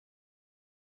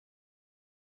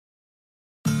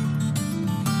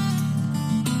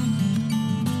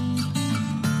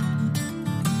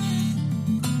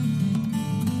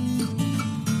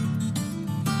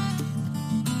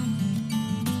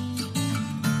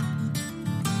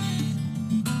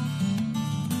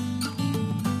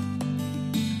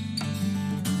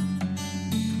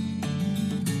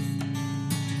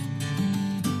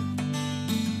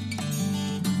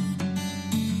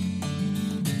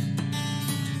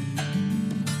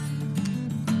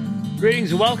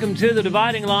Greetings and welcome to The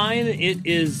Dividing Line. It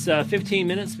is 15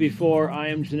 minutes before I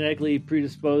am genetically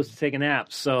predisposed to take a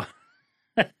nap. So,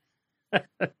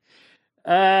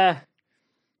 and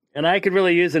I could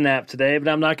really use a nap today, but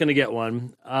I'm not going to get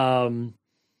one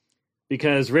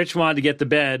because Rich wanted to get the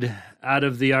bed out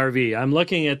of the RV. I'm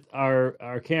looking at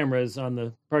our cameras on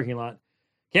the parking lot.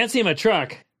 Can't see my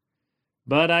truck,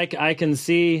 but I can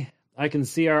see our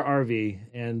RV,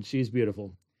 and she's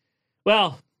beautiful.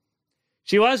 Well,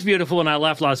 she was beautiful when I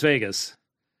left Las Vegas,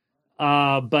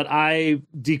 but I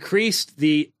decreased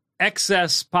the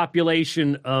excess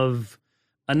population of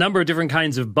a number of different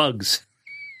kinds of bugs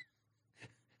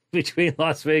between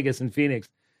Las Vegas and Phoenix,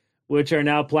 which are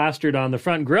now plastered on the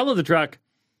front grille of the truck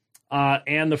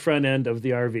and the front end of the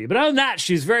RV. But other than that,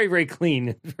 she's very, very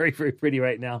clean, very, very pretty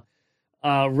right now.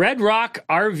 Red Rock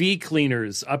RV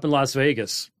Cleaners up in Las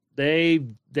Vegas.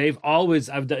 They've always,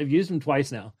 I've used them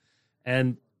twice now,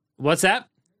 and what's that?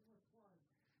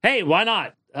 Hey, why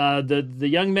not? The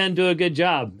young men do a good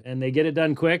job, and they get it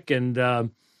done quick. And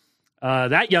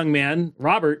that young man,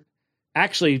 Robert,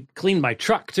 actually cleaned my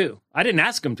truck too. I didn't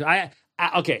ask him to. I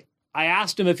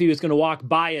asked him if he was going to walk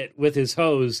by it with his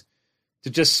hose to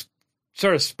just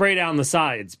sort of spray down the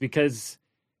sides because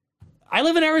I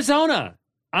live in Arizona.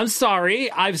 I'm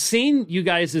sorry. I've seen you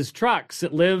guys' trucks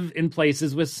that live in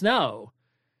places with snow,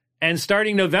 and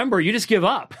starting November, you just give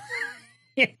up.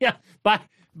 Yeah, by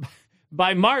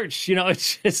March,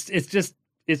 it's just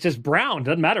brown.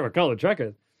 Doesn't matter what color the truck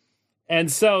is. And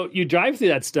so you drive through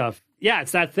that stuff. Yeah,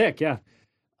 it's that thick. Yeah,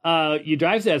 you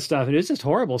drive through that stuff, and it's just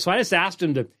horrible. So I just asked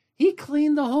him he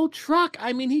cleaned the whole truck.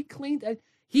 I mean, he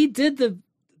did the.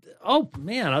 Oh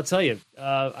man, I'll tell you.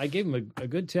 I gave him a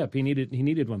good tip. He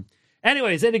needed one.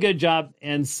 Anyways, they did a good job,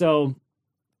 and so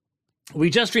we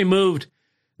just removed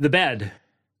the bed,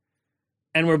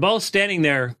 and we're both standing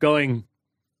there going,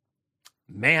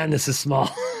 man, this is small.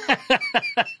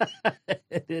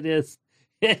 It is.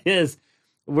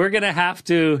 We're going to have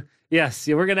to,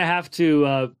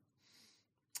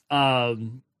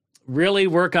 really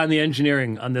work on the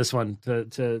engineering on this one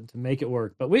to make it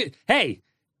work. But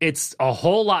it's a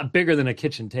whole lot bigger than a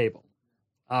kitchen table.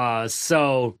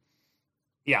 So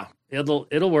yeah,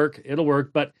 it'll work. It'll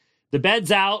work. But the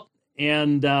bed's out,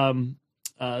 and the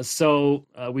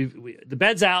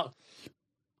bed's out.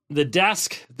 The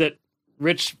desk that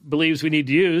Rich believes we need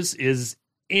to use is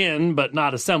in, but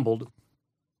not assembled.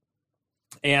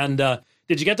 And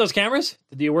did you get those cameras?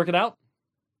 Did you work it out?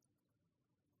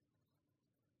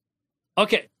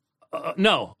 Okay.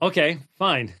 No. Okay,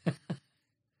 fine.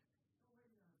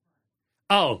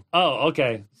 Oh,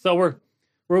 okay. So we're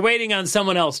waiting on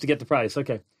someone else to get the price.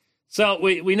 Okay. So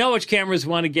we know which cameras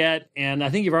we want to get, and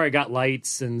I think you've already got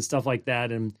lights and stuff like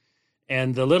that, and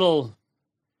the little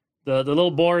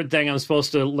board thing I'm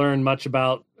supposed to learn much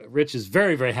about, Rich is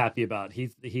very, very happy about. I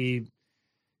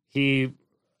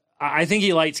think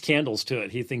he lights candles to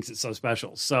it. He thinks it's so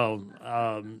special. So,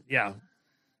 yeah.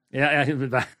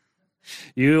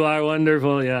 You are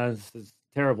wonderful. Yeah, it's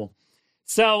terrible.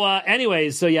 So,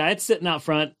 anyways, it's sitting out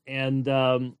front.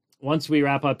 And once we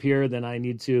wrap up here, then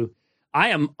I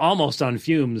am almost on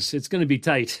fumes. It's going to be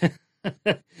tight.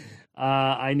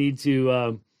 I need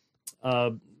to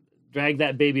drag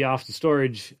that baby off to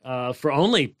storage for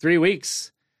only 3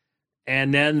 weeks,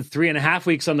 and then 3.5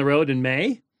 weeks on the road in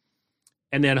May,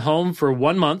 and then home for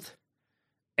 1 month,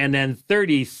 and then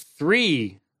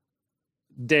 33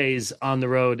 days on the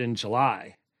road in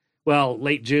July. Well,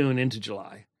 late June into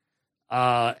July.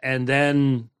 And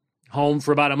then home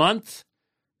for about a month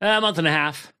and a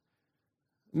half,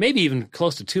 maybe even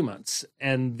close to 2 months.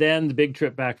 And then the big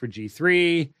trip back for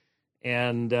G3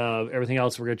 and everything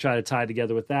else we're going to try to tie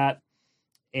together with that.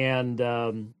 And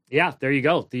there you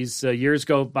go. These years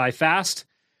go by fast.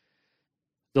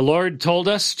 The Lord told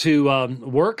us to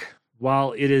work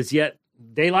while it is yet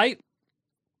daylight.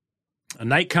 A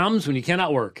night comes when you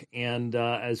cannot work. And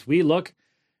as we look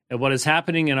at what is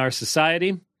happening in our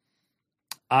society,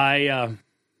 you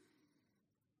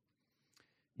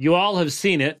all have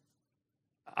seen it.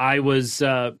 I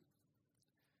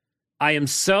am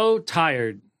so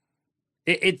tired.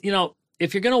 If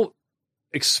you're going to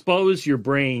expose your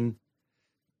brain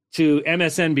to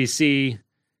MSNBC,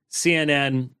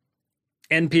 CNN,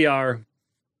 NPR,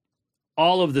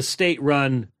 all of the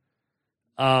state-run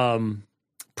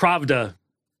Pravda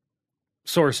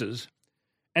sources,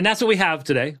 and that's what we have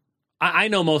today. I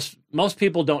know most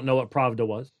people don't know what Pravda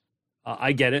was.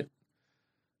 I get it.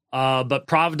 But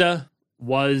Pravda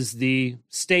was the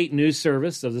state news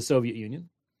service of the Soviet Union.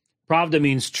 Pravda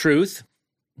means truth.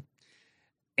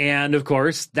 And, of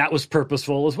course, that was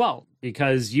purposeful as well,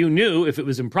 because you knew if it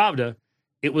was in Pravda,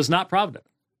 it was not Pravda.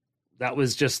 That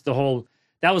was just the whole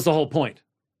point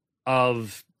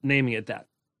of naming it that,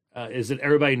 is that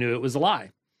everybody knew it was a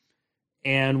lie.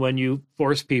 And when you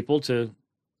force people to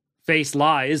face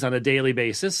lies on a daily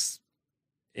basis,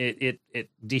 it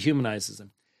dehumanizes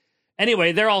them.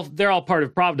 Anyway, they're all part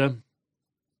of Pravda.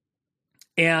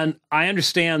 And I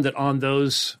understand that on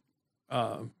those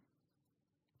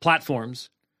platforms,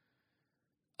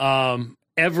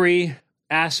 every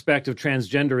aspect of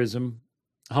transgenderism,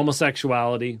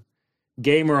 homosexuality,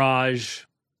 gay mirage,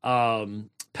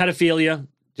 pedophilia,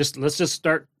 let's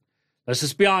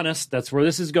just be honest, that's where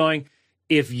this is going.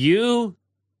 If you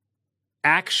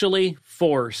actually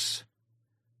force,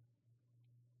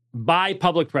 by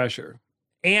public pressure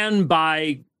and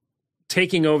by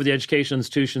taking over the education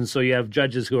institutions, so you have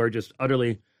judges who are just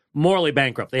utterly morally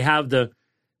bankrupt.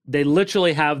 They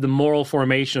literally have the moral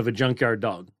formation of a junkyard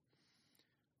dog.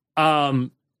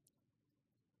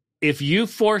 If you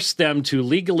force them to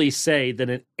legally say that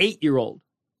an 8-year-old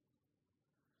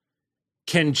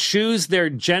can choose their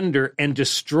gender and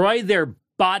destroy their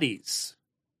bodies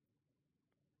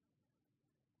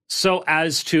so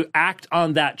as to act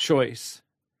on that choice,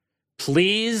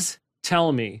 please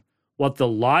tell me what the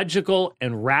logical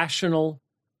and rational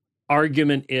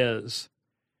argument is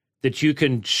that you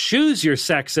can choose your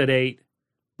sex at 8,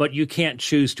 but you can't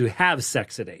choose to have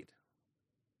sex at 8.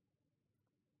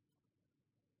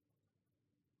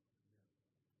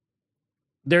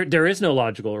 There is no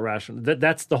logical or rational.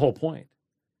 That's the whole point.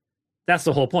 That's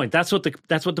the whole point. That's what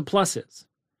the plus is.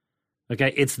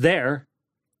 Okay, it's there.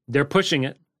 They're pushing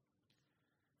it.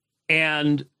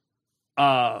 And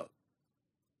I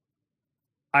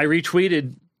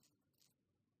retweeted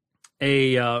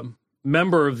a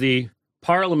member of the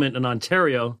parliament in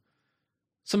Ontario.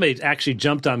 Somebody actually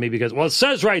jumped on me because, well, it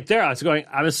says right there. I was going,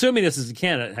 I'm assuming this is in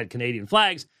Canada. It had Canadian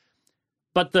flags.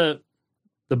 But the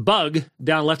bug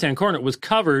down left-hand corner was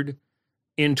covered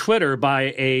in Twitter by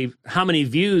a how many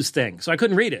views thing. So I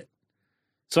couldn't read it.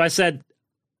 So I said,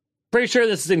 pretty sure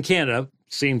this is in Canada.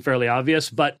 Seemed fairly obvious,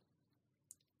 but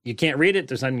you can't read it.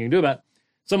 There's nothing you can do about it.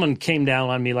 Someone came down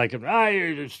on me like,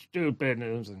 you're just stupid. And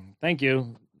it was like, thank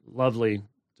you. Lovely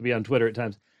to be on Twitter at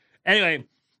times. Anyway,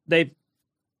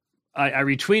 I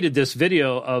retweeted this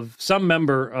video of some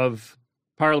member of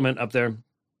parliament up there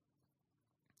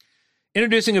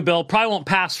introducing a bill, probably won't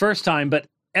pass first time, but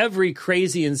every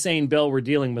crazy, insane bill we're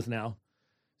dealing with now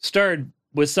started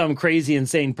with some crazy,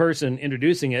 insane person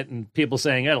introducing it and people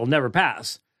saying it'll never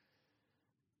pass.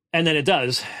 And then it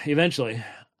does eventually.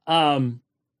 And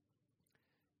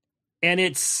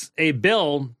it's a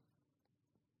bill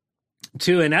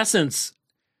to, in essence,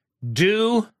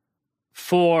 do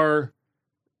for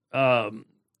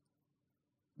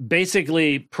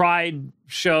basically pride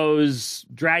shows,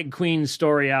 drag queen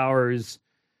story hours,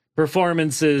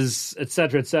 performances, et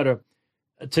cetera,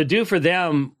 to do for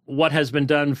them what has been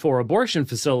done for abortion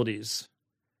facilities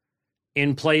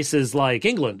in places like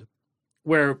England,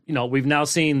 where, we've now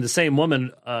seen the same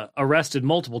woman arrested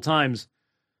multiple times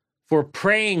for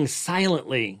praying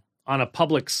silently on a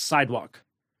public sidewalk,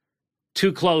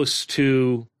 too close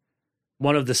to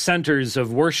one of the centers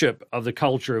of worship of the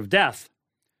culture of death.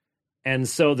 And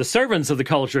so the servants of the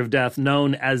culture of death,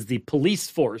 known as the police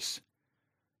force,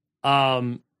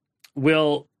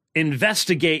 will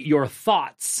investigate your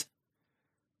thoughts,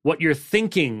 what you're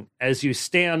thinking as you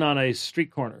stand on a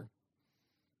street corner,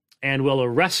 and will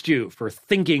arrest you for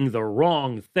thinking the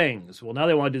wrong things. Well, now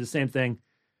they want to do the same thing,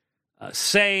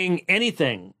 saying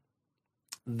anything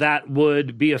that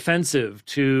would be offensive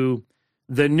to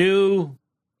the new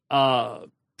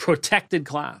protected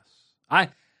class.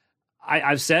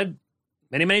 I've said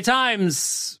many, many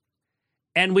times,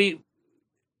 and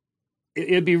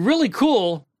it'd be really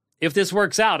cool if this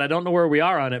works out. I don't know where we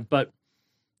are on it, but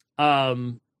a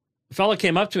fellow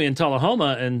came up to me in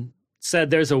Tullahoma and said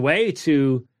there's a way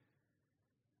to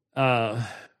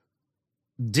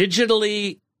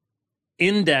digitally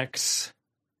index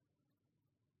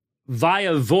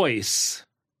via voice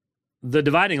the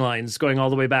dividing lines going all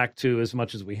the way back to as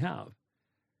much as we have.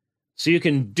 So you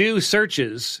can do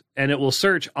searches and it will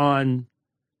search on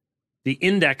the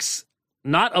index,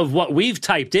 not of what we've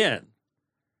typed in.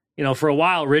 For a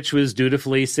while, Rich was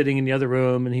dutifully sitting in the other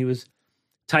room and he was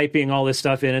typing all this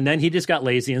stuff in, and then he just got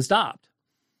lazy and stopped.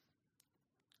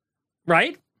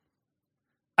 Right?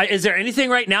 Is there anything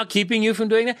right now keeping you from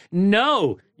doing that?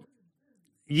 No.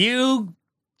 You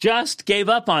just gave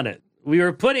up on it. We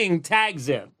were putting tags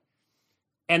in.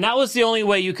 And that was the only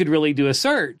way you could really do a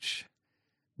search,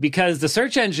 because the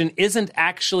search engine isn't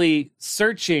actually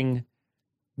searching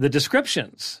the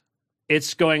descriptions.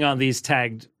 It's going on these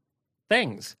tagged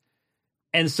things.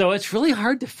 And so it's really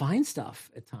hard to find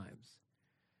stuff at times.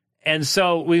 And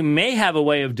so we may have a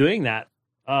way of doing that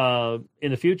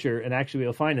in the future and actually be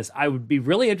able to find this. I would be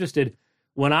really interested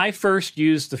when I first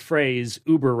used the phrase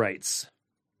Uber rights.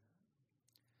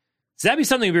 So that'd be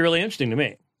something that'd be really interesting to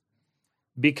me,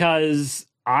 because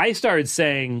I started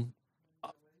saying,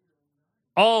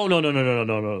 oh,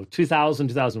 no, 2000,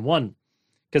 2001,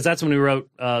 because that's when we wrote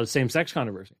Same-Sex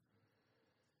Controversy.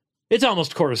 It's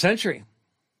almost a quarter century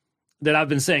that I've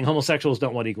been saying homosexuals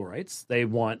don't want equal rights. They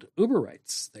want Uber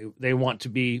rights. They want to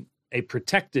be a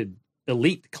protected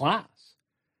elite class.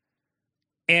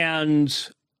 And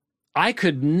I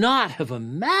could not have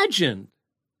imagined,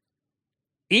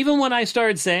 even when I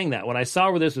started saying that, when I saw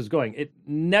where this was going, it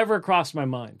never crossed my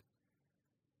mind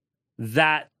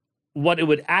that what it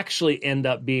would actually end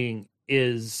up being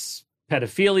is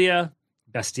pedophilia,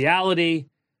 bestiality,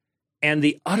 and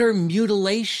the utter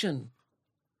mutilation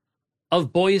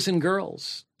of boys and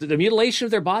girls, the mutilation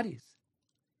of their bodies.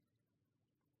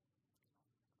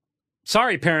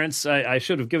 Sorry, parents, I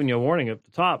should have given you a warning at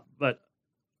the top, but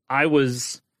I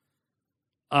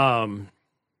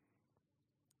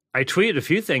tweeted a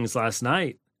few things last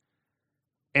night,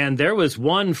 and there was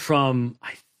one from,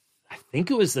 I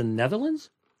think it was the Netherlands.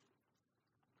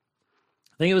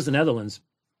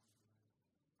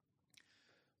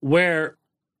 Where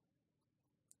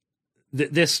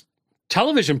this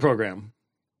television program,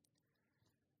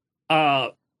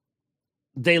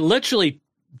 they literally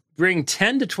bring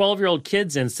 10 to 12-year-old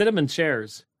kids in, sit them in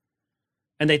chairs,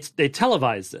 and they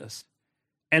televise this.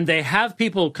 And they have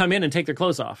people come in and take their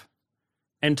clothes off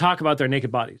and talk about their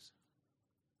naked bodies.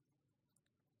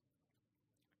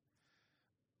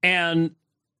 And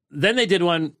then they did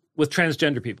one with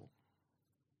transgender people.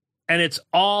 And it's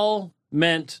all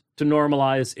meant to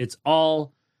normalize. It's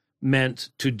all meant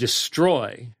to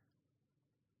destroy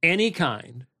any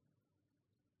kind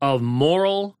of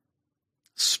moral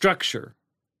structure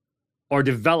or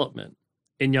development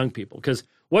in young people. Because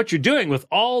what you're doing with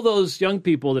all those young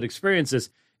people that experience this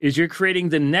is you're creating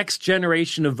the next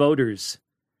generation of voters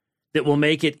that will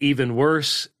make it even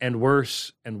worse and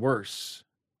worse and worse.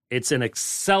 It's an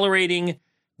accelerating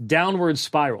downward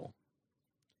spiral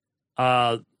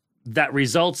that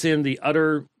results in the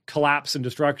utter collapse and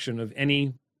destruction of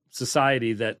any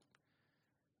society that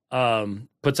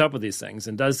puts up with these things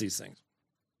and does these things.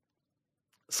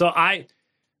 So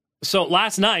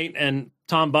last night, and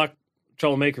Tom Buck,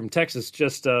 troublemaker from Texas,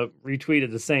 just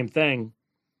retweeted the same thing.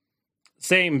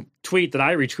 Same tweet that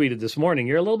I retweeted this morning.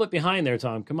 You're a little bit behind there,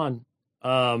 Tom. Come on.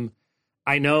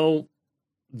 I know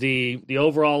the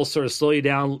overall sort of slow you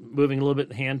down, moving a little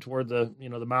bit hand toward the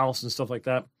mouse and stuff like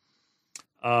that.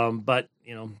 But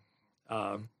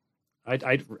I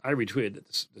retweeted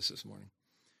this morning.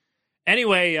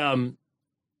 Anyway,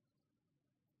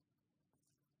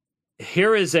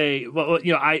 here is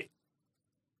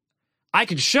I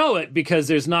could show it because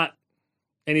there's not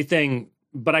anything,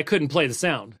 but I couldn't play the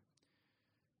sound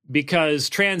because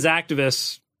trans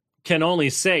activists can only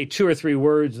say 2 or 3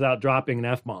 words without dropping an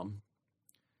F-bomb.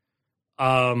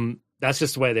 That's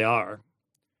just the way they are.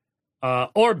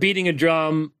 Or beating a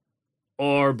drum,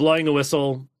 or blowing a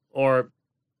whistle, or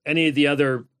any of the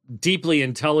other deeply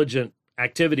intelligent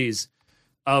activities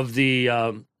of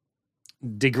the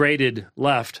degraded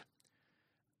left.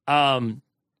 But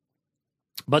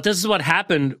this is what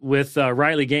happened with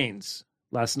Riley Gaines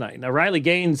last night. Now, Riley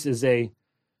Gaines is a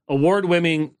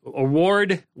award-winning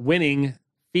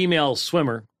female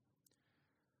swimmer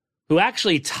who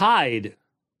actually tied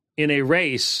in a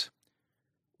race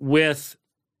with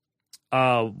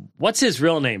what's his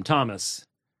real name? Thomas.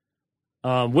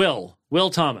 Will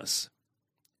Thomas.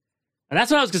 And that's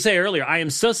what I was going to say earlier. I am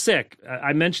so sick.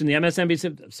 I mentioned the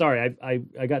MSNBC. Sorry,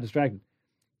 I got distracted.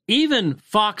 Even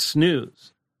Fox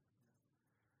News,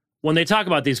 when they talk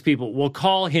about these people, will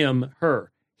call him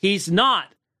her. He's not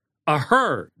a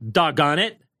her, doggone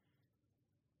it.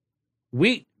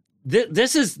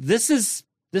 This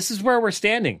is where we're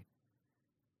standing.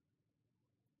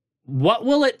 What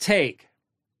will it take?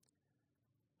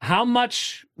 How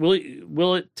much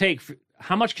will it take?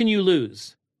 How much can you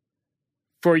lose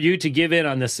for you to give in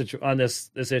on this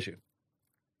issue?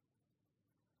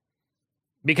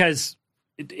 Because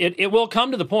it will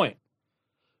come to the point.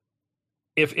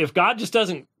 If God just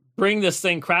doesn't bring this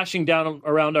thing crashing down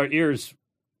around our ears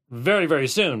very, very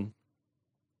soon,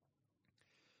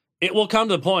 it will come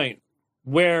to the point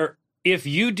where if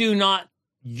you do not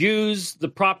use the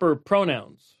proper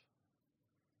pronouns,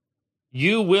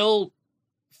 you will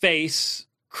face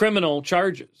criminal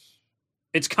charges.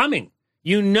 It's coming.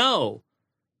 You know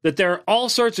that there are all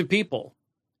sorts of people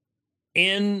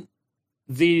in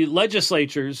the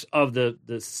legislatures of the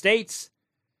states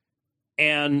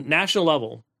and national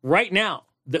level right now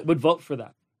that would vote for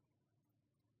that.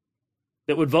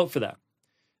 That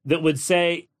would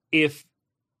say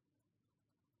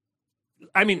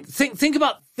think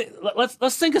about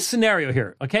let's think a scenario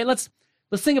here, okay? Let's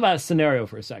think about a scenario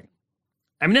for a second.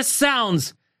 I mean,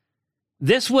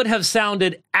 this would have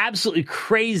sounded absolutely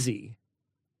crazy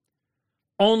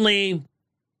only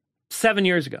 7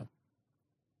 years ago.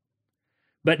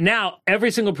 But now every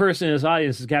single person in this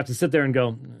audience is going to have to sit there and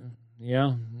go,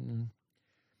 yeah.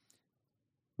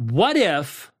 What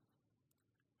if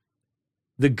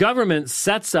the government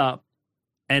sets up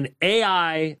an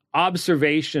AI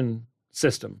observation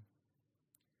system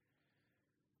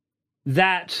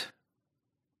that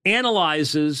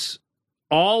analyzes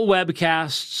all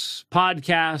webcasts,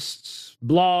 podcasts,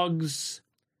 blogs?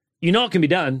 You know it can be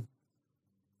done.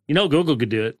 You know Google could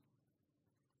do it.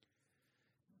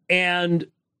 And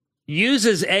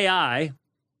uses AI,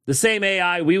 the same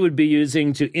AI we would be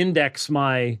using to index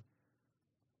the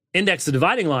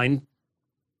dividing line,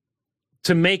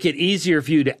 to make it easier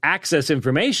for you to access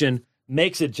information,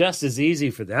 makes it just as easy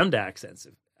for them to access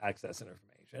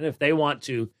information. If they want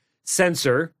to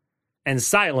censor and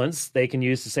silence, they can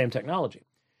use the same technology.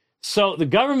 So the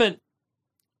government,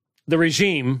 the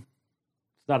regime,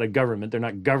 it's not a government, they're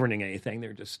not governing anything,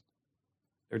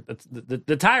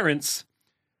 the tyrants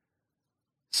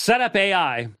set up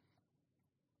AI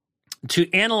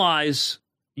to analyze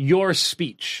your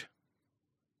speech.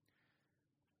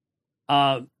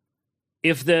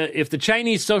 If the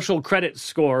Chinese social credit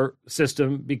score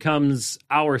system becomes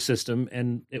our system,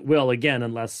 and it will again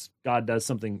unless God does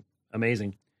something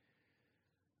amazing,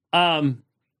 what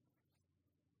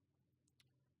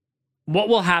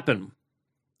will happen?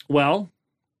 Well,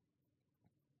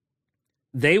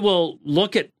 they will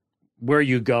look at where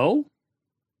you go.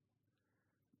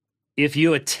 If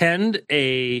you attend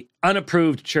a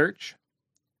unapproved church,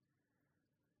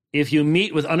 if you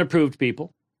meet with unapproved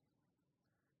people,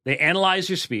 they analyze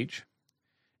your speech,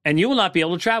 and you will not be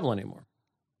able to travel anymore.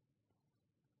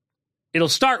 It'll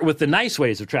start with the nice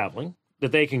ways of traveling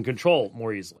that they can control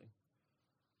more easily.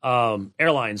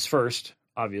 Airlines first,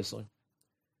 obviously.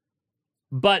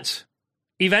 But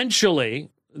eventually,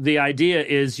 the idea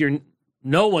is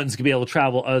no one's going to be able to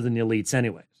travel other than the elites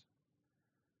anyways.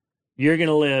 You're going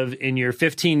to live in your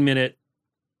 15-minute,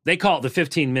 they call it the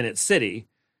 15-minute city.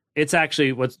 It's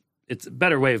actually, it's a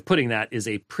better way of putting that is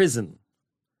a prison,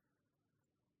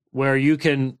 where you're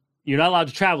not allowed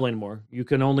to travel anymore. You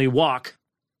can only walk,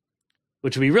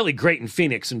 which would be really great in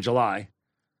Phoenix in July.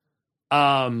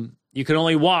 You can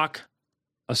only walk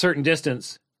a certain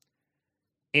distance.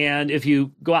 And if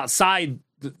you go outside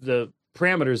the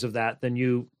parameters of that, then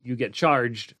you get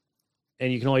charged,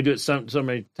 and you can only do it so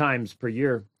many times per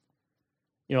year.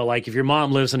 You know, like if your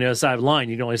mom lives on the other side of the line,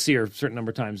 you can only see her a certain number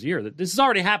of times a year. This is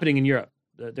already happening in Europe.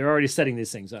 They're already setting these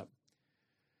things up.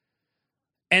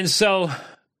 And so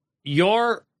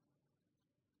your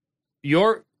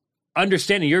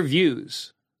understanding, your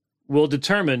views will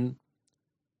determine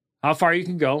how far you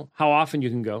can go, how often you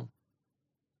can go,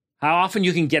 how often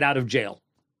you can get out of jail,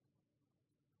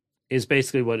 is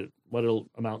basically what it'll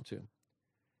amount to.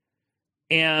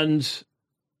 And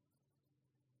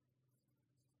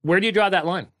where do you draw that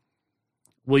line?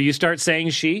 Will you start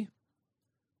saying she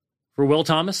for Will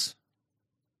Thomas?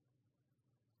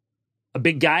 A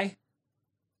big guy?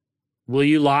 Will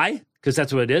you lie? Because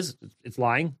that's what it is. It's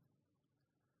lying.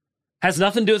 Has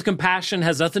nothing to do with compassion,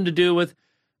 has nothing to do with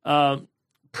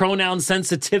pronoun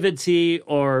sensitivity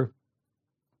or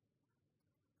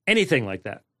anything like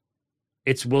that.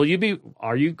 It's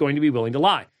are you going to be willing to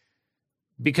lie?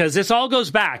 Because this all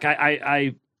goes back.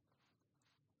 I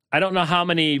don't know how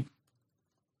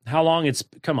long it's,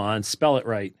 come on, spell it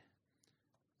right.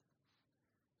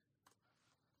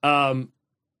 I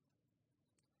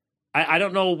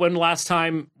don't know when the last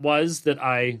time was that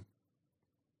I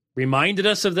reminded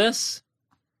us of this,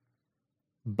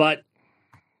 but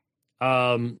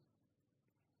let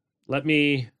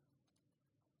me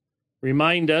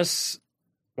remind us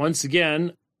once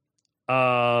again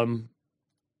of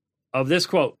this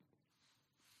quote.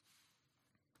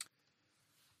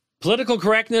 Political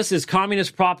correctness is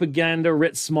communist propaganda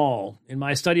writ small. In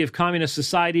my study of communist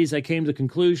societies, I came to the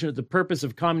conclusion that the purpose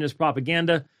of communist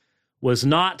propaganda was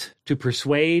not to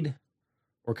persuade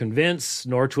or convince,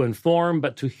 nor to inform,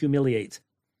 but to humiliate.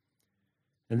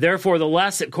 And therefore, the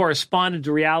less it corresponded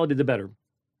to reality, the better.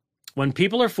 When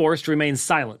people are forced to remain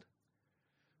silent,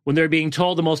 when they're being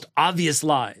told the most obvious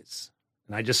lies,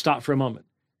 and I just stop for a moment,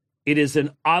 it is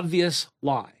an obvious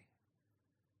lie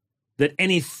that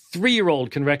any 3-year-old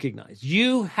can recognize.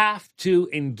 You have to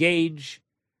engage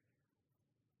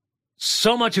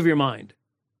so much of your mind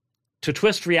to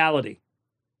twist reality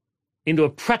into a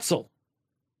pretzel,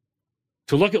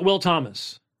 to look at Will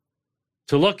Thomas,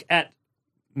 to look at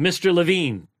Mr.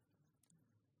 Levine,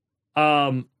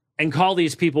 and call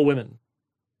these people women,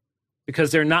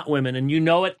 because they're not women. And you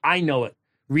know it. I know it.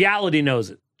 Reality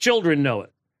knows it. Children know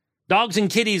it. Dogs and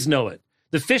kitties know it.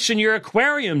 The fish in your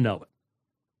aquarium know it.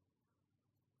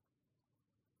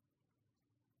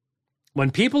 When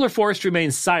people are forced to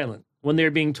remain silent, when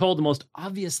they're being told the most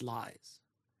obvious lies,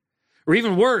 or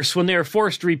even worse, when they are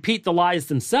forced to repeat the lies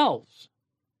themselves,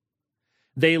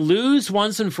 they lose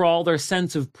once and for all their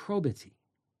sense of probity.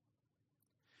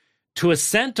 To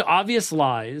assent to obvious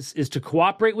lies is to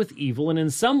cooperate with evil and in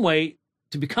some way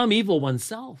to become evil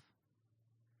oneself.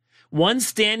 One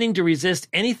standing to resist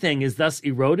anything is thus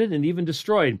eroded and even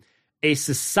destroyed. A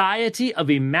society of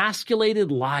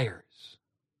emasculated liars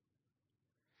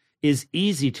is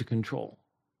easy to control.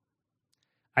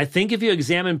 I think if you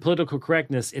examine political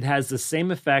correctness, it has the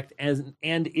same effect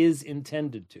and is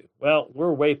intended to. Well,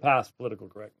 we're way past political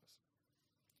correctness.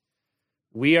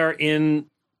 We are in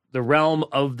the realm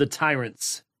of the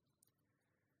tyrants.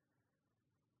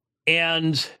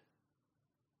 And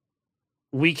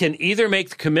we can either make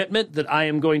the commitment that I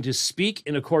am going to speak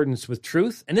in accordance with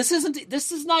truth. And this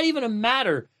is not even a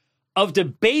matter of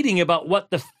debating about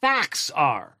what the facts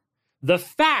are. The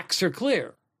facts are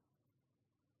clear.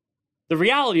 The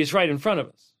reality is right in front of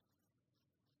us.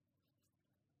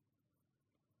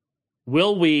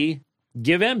 Will we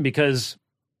give in? Because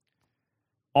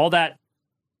all that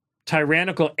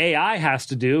tyrannical AI has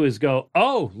to do is go,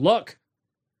 oh, look,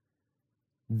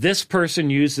 this person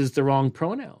uses the wrong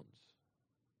pronouns.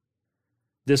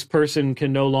 This person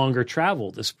can no longer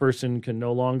travel. This person can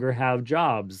no longer have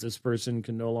jobs. This person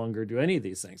can no longer do any of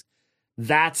these things.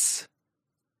 That's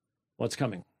what's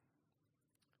coming.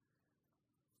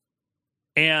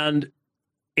 And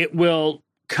it will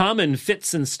come in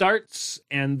fits and starts,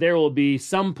 and there will be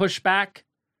some pushback,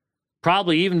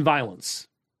 probably even violence.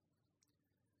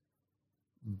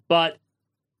 But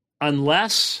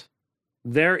unless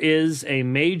there is a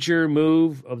major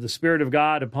move of the Spirit of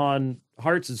God upon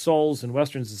hearts and souls in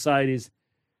Western societies,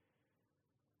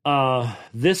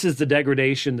 this is the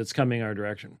degradation that's coming our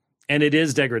direction. And it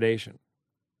is degradation.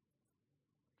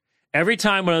 Every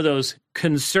time one of those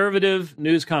conservative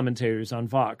news commentators on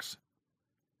Fox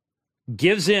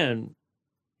gives in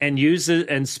and uses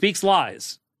and speaks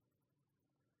lies,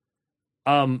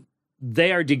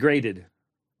 they are degraded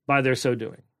by their so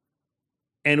doing.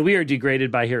 And we are degraded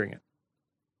by hearing it.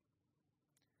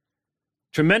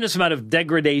 Tremendous amount of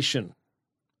degradation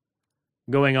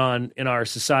going on in our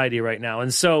society right now.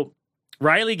 And so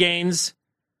Riley Gaines,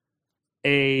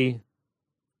 who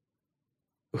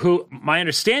my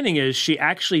understanding is she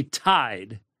actually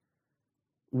tied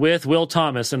with Will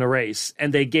Thomas in a race,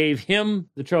 and they gave him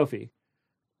the trophy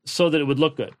so that it would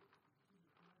look good.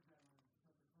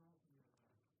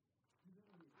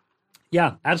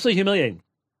 Yeah, absolutely humiliating.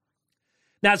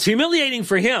 Now, it's humiliating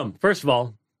for him, first of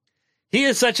all. He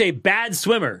is such a bad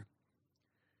swimmer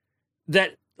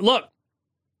that, look,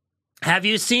 have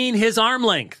you seen his arm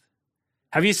length?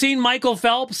 Have you seen Michael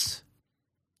Phelps?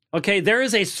 Okay, there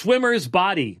is a swimmer's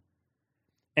body,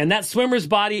 and that swimmer's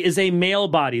body is a male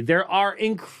body. There are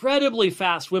incredibly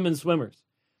fast women swimmers,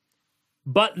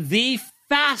 but the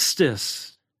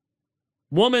fastest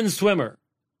woman swimmer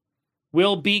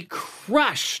will be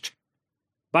crushed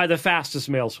by the fastest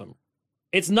male swimmer.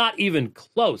 It's not even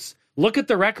close. Look at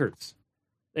the records.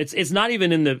 It's not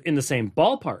even in the same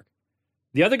ballpark.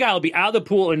 The other guy will be out of the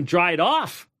pool and dried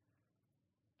off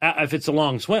if it's a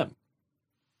long swim.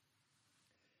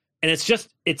 And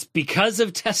it's because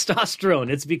of testosterone.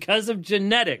 It's because of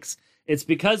genetics. It's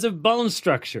because of bone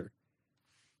structure.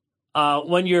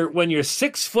 When you're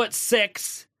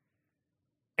 6'6"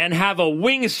 and have a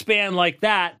wingspan like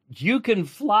that, you can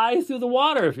fly through the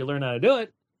water if you learn how to do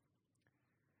it.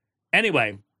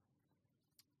 Anyway,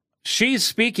 she's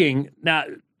speaking now.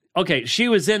 Okay, she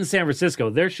was in San Francisco.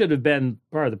 There should have been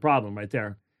part of the problem right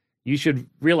there. You should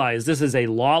realize this is a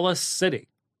lawless city.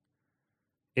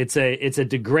 It's a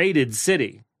degraded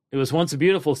city. It was once a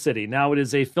beautiful city. Now it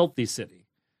is a filthy city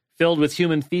filled with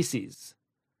human feces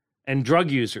and drug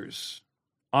users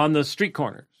on the street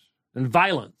corners and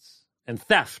violence and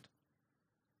theft.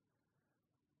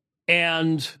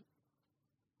 And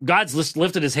God's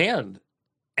lifted his hand.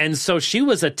 And so she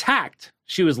was attacked.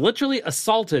 She was literally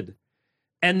assaulted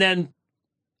and then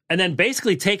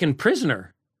basically taken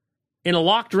prisoner in a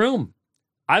locked room.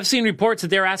 I've seen reports that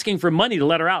they're asking for money to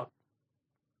let her out.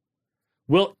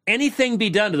 Will anything be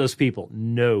done to those people?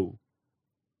 No.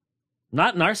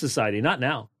 Not in our society, not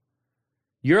now.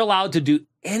 You're allowed to do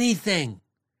anything.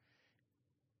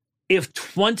 If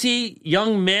 20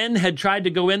 young men had tried to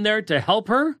go in there to help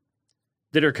her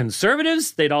that are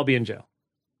conservatives, they'd all be in jail.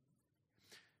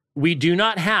 We do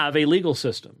not have a legal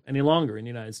system any longer in the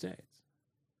United States.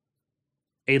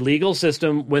 A legal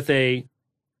system with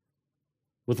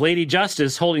Lady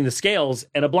Justice holding the scales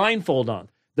and a blindfold on.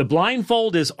 The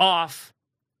blindfold is off,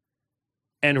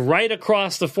 and right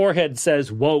across the forehead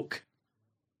says woke.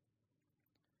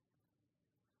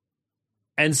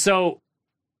 And so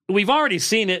we've already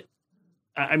seen it.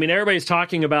 I mean, everybody's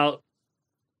talking about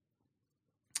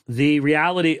the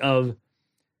reality of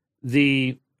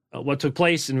what took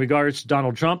place in regards to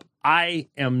Donald Trump. I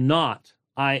am not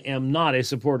a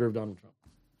supporter of Donald Trump.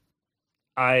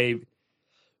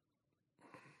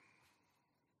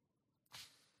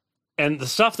 And the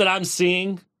stuff that I'm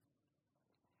seeing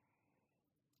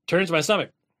turns my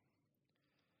stomach.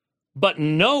 But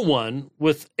no one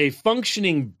with a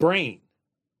functioning brain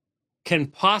can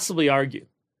possibly argue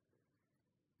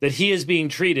that he is being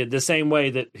treated the same way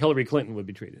that Hillary Clinton would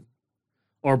be treated,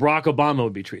 or Barack Obama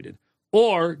would be treated,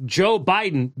 or Joe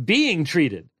Biden being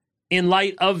treated in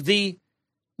light of the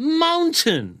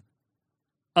mountain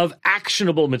of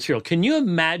actionable material. Can you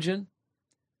imagine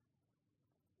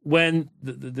when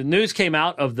the news came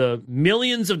out of the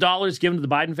millions of dollars given to the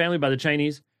Biden family by the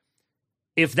Chinese?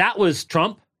 If that was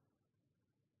Trump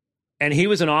and he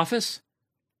was in office,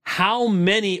 how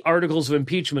many articles of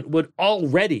impeachment would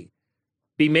already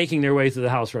be making their way through the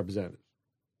House of Representatives?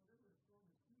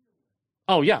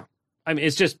 Oh, yeah. I mean,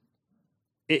 it's just,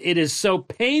 it is so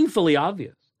painfully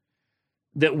obvious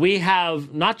that we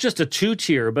have not just a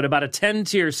 2-tier, but about a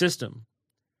 10-tier system.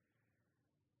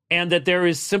 And that there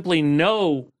is simply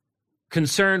no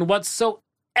concern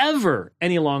whatsoever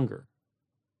any longer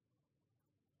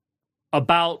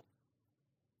about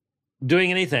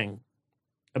doing anything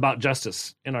about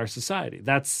justice in our society.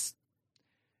 That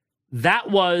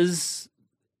was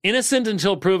innocent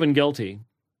until proven guilty,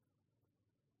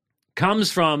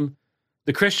 comes from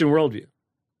the Christian worldview.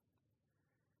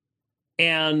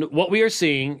 And what we are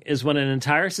seeing is when an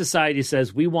entire society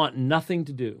says we want nothing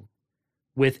to do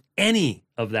with any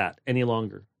of that any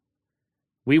longer.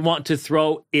 We want to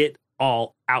throw it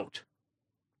all out.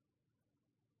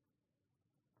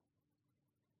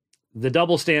 The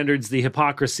double standards, the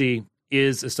hypocrisy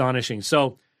is astonishing.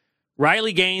 So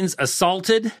Riley Gaines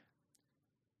assaulted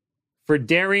for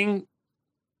daring.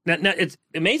 Now, it's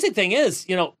the amazing thing is,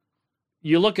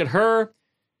 you look at her,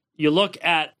 you look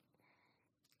at,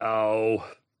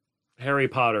 Harry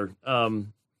Potter,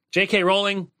 J.K.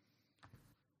 Rowling.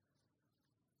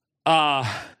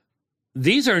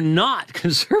 These are not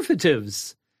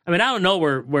conservatives. I mean, I don't know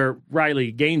where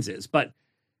Riley Gaines is, but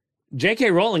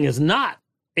J.K. Rowling is not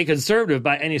a conservative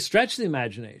by any stretch of the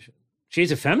imagination.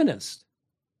 She's a feminist.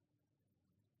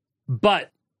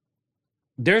 But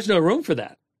there's no room for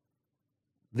that.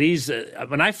 These,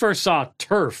 when I first saw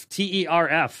TERF,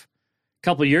 T-E-R-F, a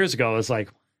couple of years ago, it was like,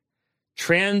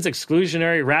 trans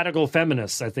exclusionary radical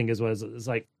feminists, I think is what it's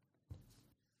like.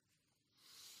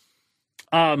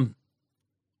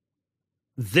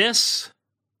 This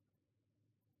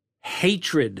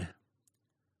hatred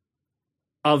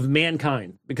of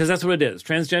mankind, because that's what it is.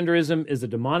 Transgenderism is a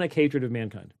demonic hatred of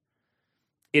mankind.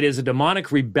 It is a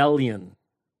demonic rebellion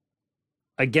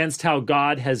against how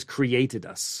God has created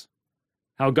us,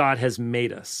 how God has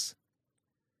made us.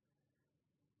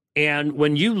 And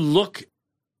when you look,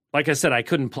 like I said, I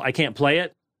can't play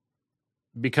it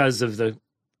because of the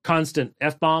constant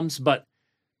F-bombs, but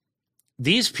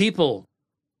these people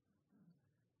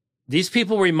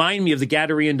remind me of the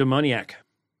Gadarene demoniac.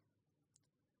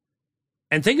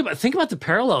 And think about the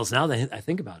parallels now that I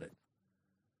think about it.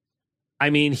 I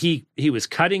mean, he was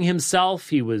cutting himself.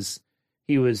 He was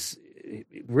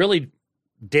really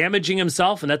damaging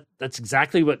himself, and that's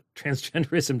exactly what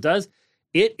transgenderism does.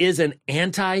 It is an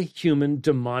anti-human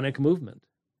demonic movement.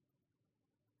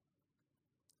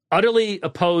 Utterly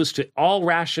opposed to all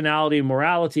rationality,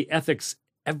 morality, ethics,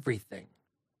 everything.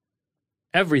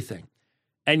 Everything.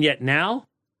 And yet now,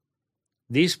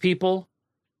 these people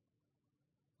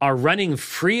are running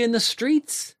free in the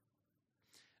streets.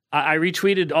 I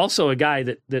retweeted also a guy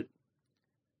that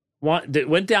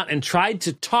went down and tried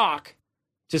to talk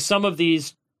to some of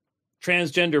these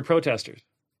transgender protesters.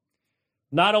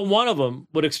 Not a one of them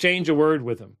would exchange a word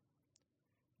with him.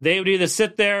 They would either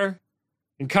sit there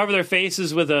and cover their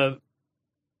faces with a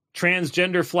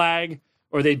transgender flag,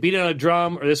 or they'd beat on a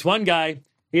drum, or this one guy,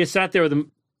 he just sat there with a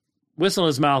whistle in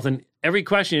his mouth, and every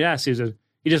question he'd ask, he'd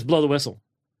just blow the whistle.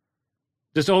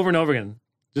 just over and over again.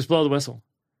 Just blow the whistle.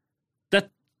 That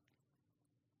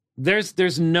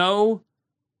there's no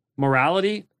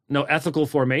morality, no ethical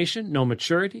formation, no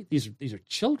maturity. These are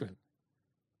children.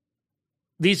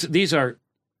 These are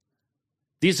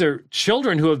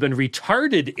children who have been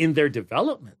retarded in their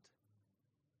development.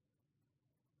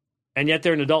 And yet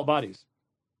they're in adult bodies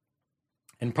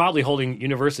and probably holding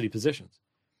university positions.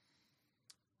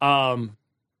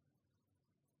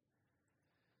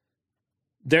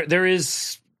 There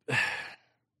is,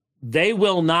 they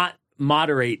will not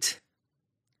moderate.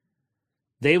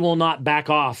 They will not back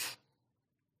off.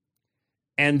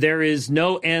 And there is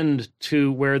no end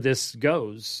to where this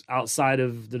goes outside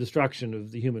of the destruction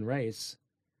of the human race.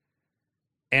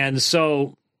 And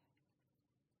so,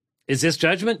 is this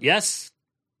judgment? Yes.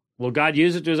 Will God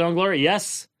use it to his own glory?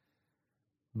 Yes.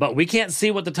 But we can't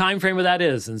see what the time frame of that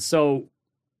is. And so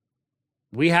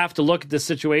we have to look at this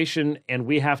situation and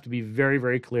we have to be very,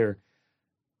 very clear.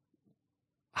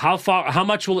 How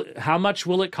much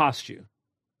will it cost you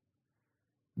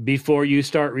before you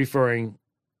start referring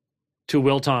to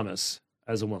Will Thomas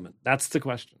as a woman? That's the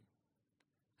question.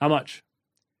 How much?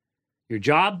 Your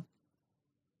job?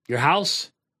 Your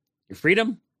house? Your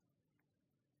freedom?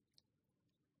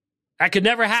 That could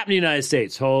never happen in the United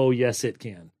States. Oh, yes, it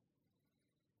can.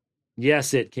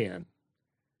 Yes, it can.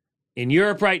 In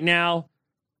Europe right now,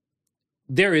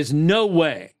 there is no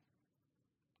way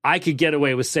I could get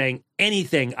away with saying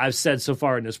anything I've said so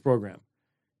far in this program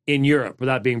in Europe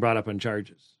without being brought up on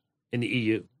charges in the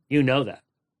EU. You know that.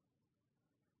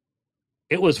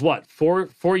 It was what,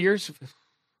 four years?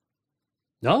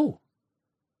 No,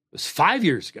 it was 5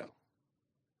 years ago.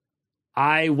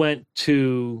 I went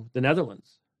to the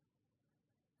Netherlands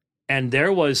and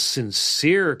there was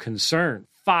sincere concern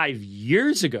 5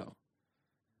 years ago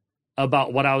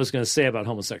about what I was going to say about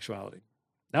homosexuality.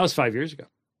 That was 5 years ago.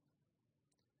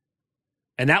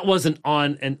 And that wasn't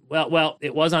on, and well,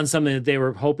 it was on something that they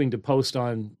were hoping to post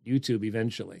on YouTube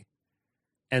eventually.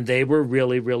 And they were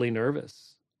really, really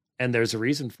nervous. And there's a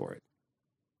reason for it.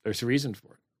 There's a reason for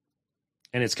it.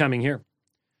 And it's coming here.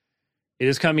 It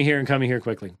is coming here and coming here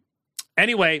quickly.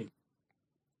 Anyway,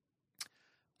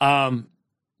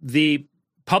 the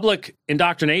public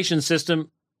indoctrination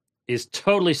system is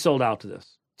totally sold out to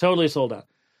this. Totally sold out.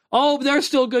 Oh, they're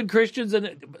still good Christians.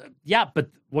 Yeah, but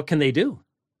what can they do?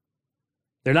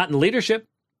 They're not in leadership.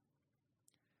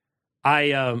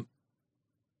 I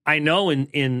know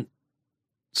in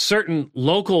certain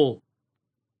local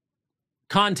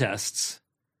contests,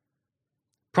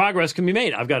 progress can be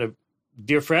made. I've got a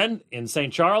dear friend in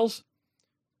St. Charles,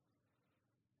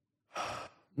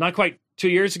 not quite 2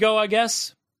 years ago, I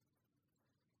guess.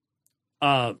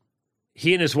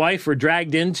 He and his wife were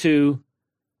dragged into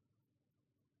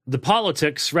the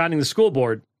politics surrounding the school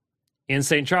board in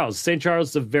St. Charles. St. Charles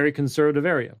is a very conservative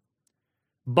area,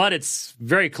 but it's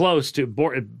very close to,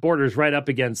 it borders right up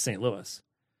against St. Louis.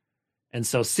 And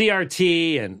so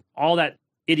CRT and all that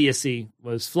idiocy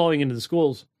was flowing into the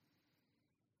schools.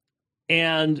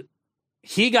 And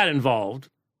he got involved.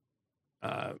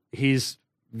 He's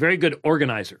a very good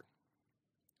organizer.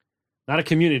 Not a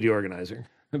community organizer,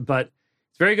 but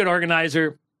he's a very good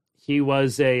organizer. He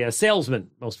was a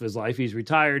salesman most of his life. He's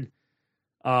retired,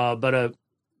 but a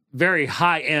very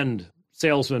high-end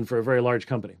salesman for a very large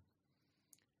company.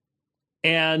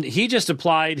 And he just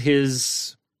applied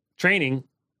his training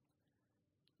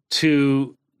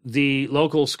to the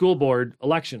local school board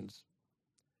elections.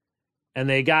 And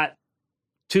they got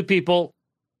 2 people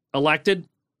elected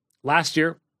last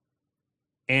year.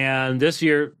 And this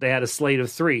year they had a slate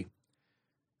of 3.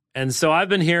 And so I've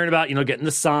been hearing about, getting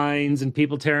the signs and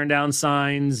people tearing down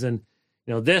signs and,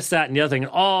 this, that, and the other thing,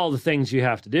 and all the things you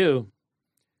have to do.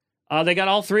 They got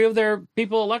all 3 of their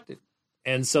people elected.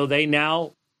 And so they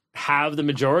now have the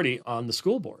majority on the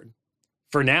school board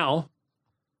for now.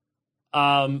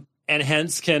 And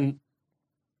hence can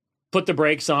put the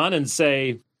brakes on and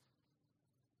say,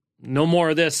 no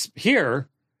more of this here.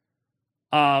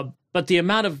 But the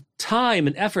amount of time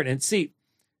and effort, and see,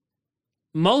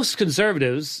 most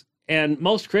conservatives and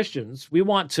most Christians, we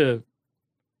want to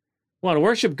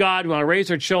worship God. We want to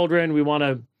raise our children. We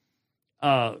want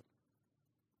to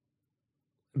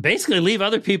basically leave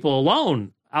other people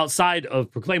alone outside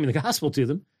of proclaiming the gospel to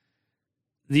them.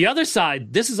 The other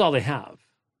side, this is all they have.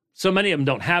 So many of them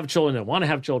don't have children. They want to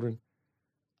have children.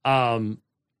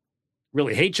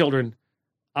 Really hate children.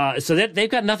 So they've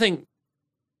got nothing.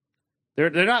 They're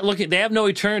not looking. They have no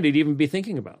eternity to even be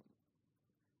thinking about.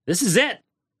 This is it.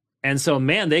 And so,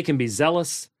 man, they can be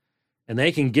zealous and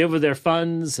they can give of their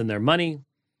funds and their money.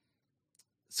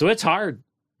 So it's hard,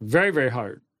 very, very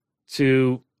hard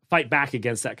to fight back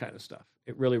against that kind of stuff.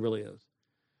 It really, really is.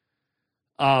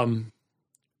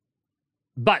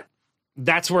 But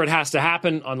that's where it has to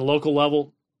happen on the local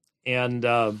level. And,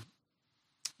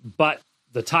 but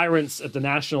the tyrants at the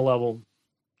national level,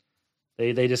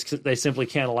 they simply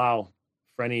can't allow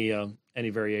for any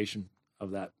variation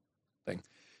of that thing.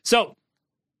 So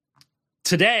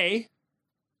today,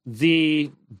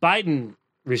 the Biden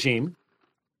regime,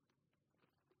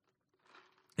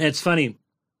 and it's funny,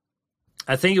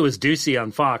 I think it was Ducey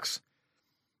on Fox,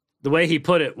 the way he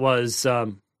put it was,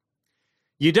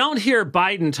 you don't hear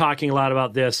Biden talking a lot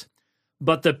about this,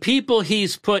 but the people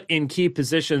he's put in key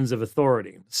positions of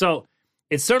authority. So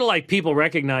it's sort of like people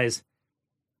recognize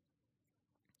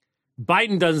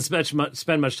Biden doesn't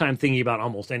spend much time thinking about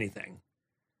almost anything.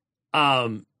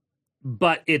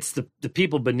 But it's the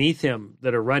people beneath him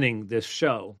that are running this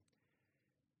show.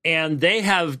 And they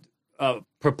have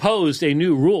proposed a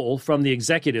new rule from the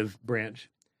executive branch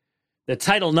that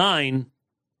Title IX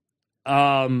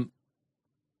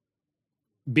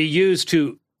be used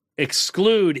to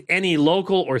exclude any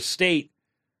local or state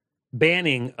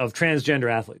banning of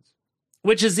transgender athletes,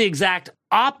 which is the exact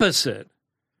opposite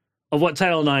of what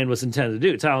Title IX was intended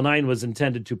to do. Title IX was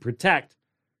intended to protect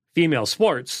female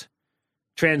sports.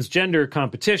 Transgender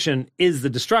competition is the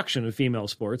destruction of female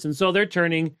sports. And so they're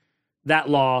turning that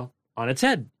law on its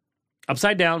head,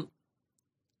 upside down.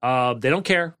 They don't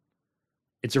care.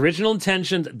 Its original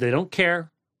intention, they don't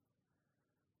care.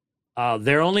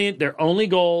 Their only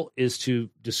goal is to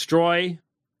destroy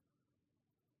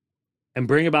and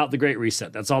bring about the Great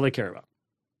Reset. That's all they care about.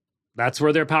 That's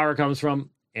where their power comes from.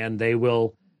 And they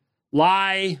will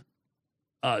lie,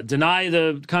 deny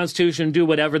the Constitution, do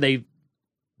whatever they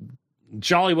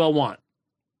jolly well want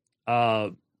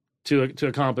to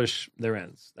accomplish their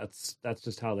ends. That's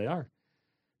just how they are.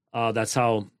 That's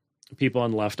how people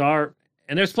on the left are.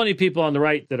 And there's plenty of people on the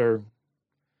right that are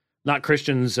not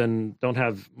Christians and don't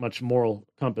have much moral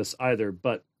compass either.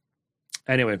 But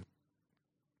anyway,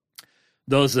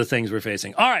 those are the things we're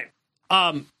facing. All right.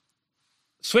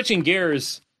 Switching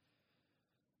gears.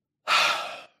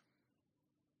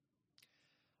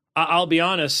 I'll be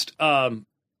honest.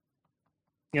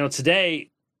 Today,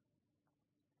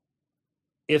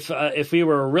 if we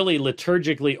were a really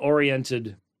liturgically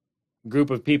oriented group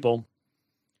of people,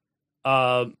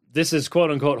 this is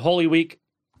quote unquote Holy Week.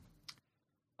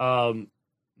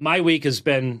 My week has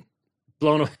been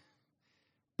blown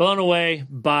away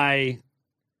by.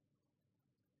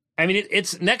 I mean,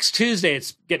 it's next Tuesday.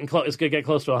 It's getting close. It's going to get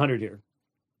close to 100 here.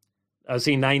 I was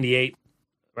seeing 98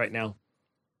 right now.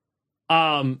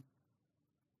 I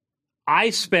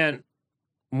spent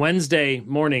Wednesday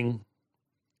morning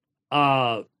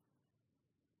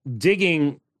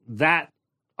digging that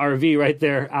RV right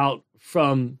there out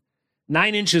from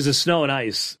 9 inches of snow and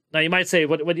ice. Now you might say,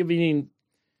 what do you mean?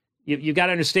 You got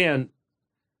to understand.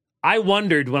 I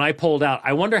wondered when I pulled out,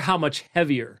 I wonder how much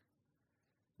heavier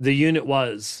the unit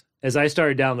was as I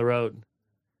started down the road.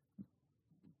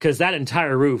 Because that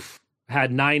entire roof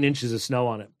had 9 inches of snow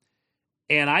on it.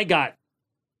 And I got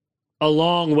a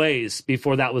long ways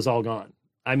before that was all gone.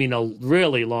 I mean, a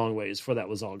really long ways before that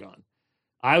was all gone.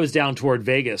 I was down toward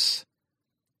Vegas.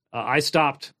 I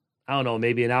stopped, I don't know,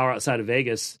 maybe an hour outside of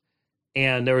Vegas,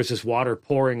 and there was just water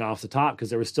pouring off the top because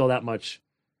there was still that much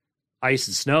ice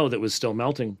and snow that was still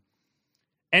melting.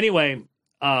 Anyway,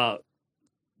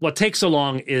 what takes so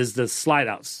long is the slide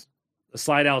outs. The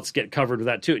slide outs get covered with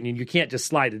that too, and you can't just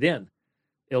slide it in.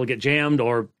 It'll get jammed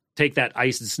or take that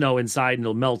ice and snow inside and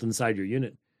it'll melt inside your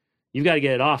unit. You've got to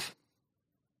get it off.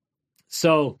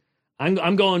 So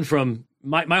I'm going from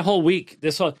my whole week.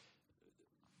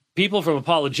 People from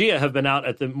Apologia have been out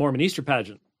at the Mormon Easter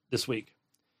pageant this week,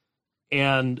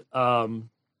 and I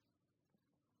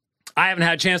haven't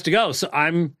had a chance to go. So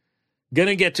I'm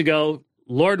gonna get to go,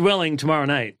 Lord willing, tomorrow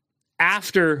night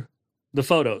after the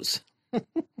photos.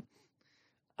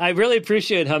 I really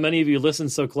appreciate how many of you listen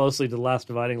so closely to The Last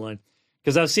Dividing Line,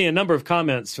 because I've seen a number of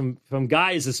comments from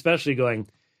guys especially going,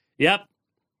 "Yep,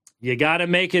 you got to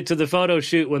make it to the photo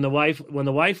shoot when the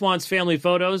wife wants family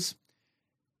photos.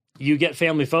 You get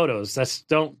family photos.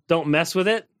 Don't mess with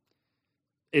it.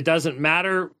 It doesn't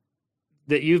matter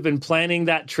that you've been planning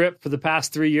that trip for the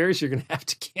past 3 years. You're going to have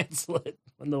to cancel it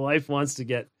when the wife wants to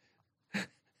get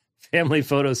family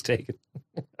photos taken."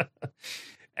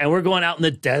 And we're going out in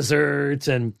the desert,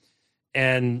 and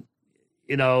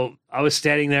I was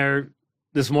standing there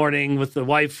this morning with the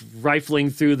wife rifling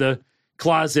through the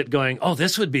closet going, "Oh,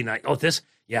 this would be nice. Oh, this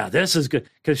is good."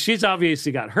 Because she's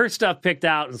obviously got her stuff picked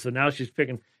out. And so now she's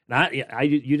picking. And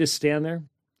you just stand there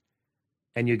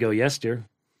and you go, "Yes, dear.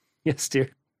 Yes, dear."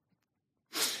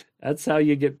 That's how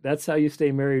you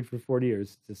stay married for 40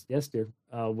 years. Just, "Yes, dear.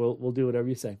 We'll do whatever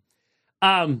you say."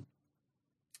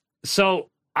 So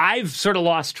I've sort of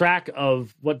lost track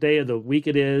of what day of the week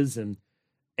it is and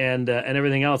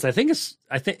everything else. I think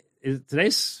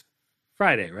today's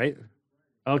Friday, right?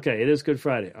 Okay, it is Good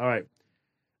Friday. All right.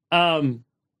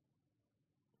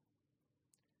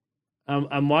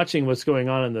 I'm watching what's going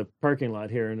on in the parking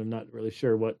lot here, and I'm not really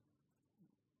sure what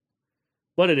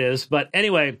it is. But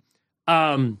anyway,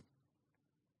 so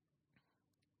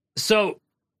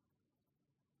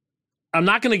I'm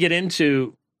not going to get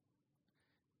into,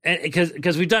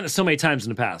 because we've done it so many times in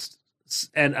the past,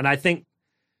 and I think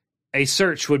a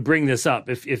search would bring this up.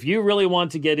 If you really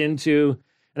want to get into,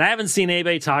 and I haven't seen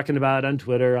anybody talking about it on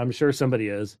Twitter, I'm sure somebody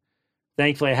is.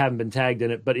 Thankfully, I haven't been tagged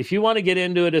in it. But if you want to get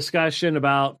into a discussion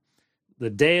about the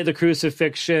day of the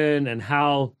crucifixion and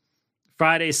how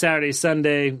Friday, Saturday,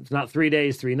 Sunday, it's not 3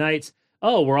 days, 3 nights.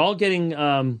 Oh, we're all getting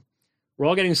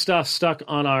stuff stuck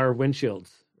on our windshields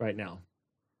right now.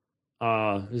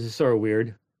 This is sort of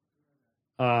weird.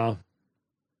 Yeah.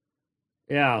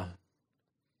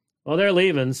 Well, they're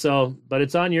leaving, but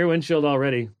it's on your windshield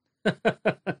already.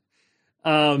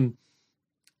 I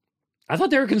thought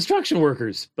they were construction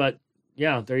workers, but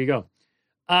yeah, there you go.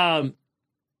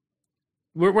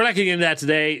 We're not going to get into that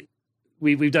today.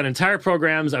 We've done entire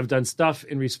programs. I've done stuff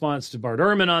in response to Bart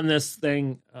Ehrman on this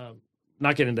thing.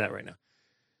 Not getting into that right now.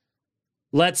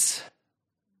 Let's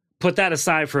put that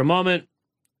aside for a moment.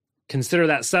 Consider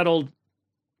that settled.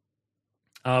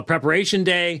 Preparation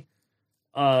Day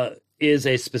is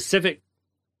a specific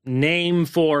name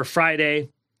for Friday.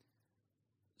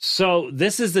 So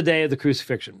this is the day of the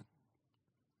crucifixion.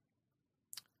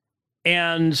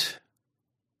 And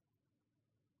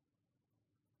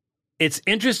it's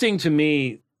interesting to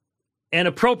me, and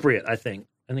appropriate, I think.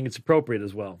 I think it's appropriate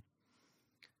as well,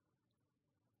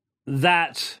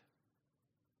 that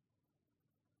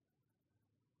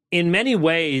in many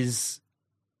ways,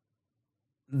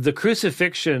 the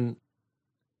crucifixion,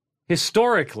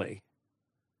 historically,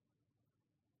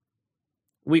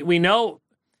 we know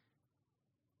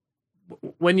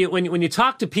when you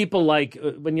talk to people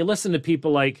when you listen to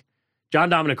people like John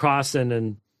Dominic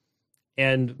Crossan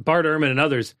and Bart Ehrman and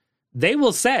others, they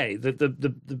will say that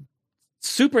the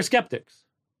super skeptics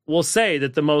will say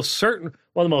that one of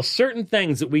the most certain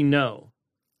things that we know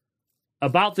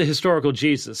about the historical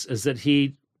Jesus is that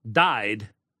he died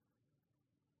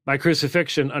by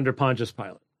crucifixion under Pontius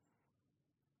Pilate.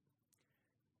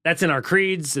 That's in our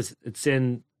creeds. It's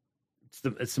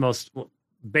the most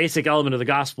basic element of the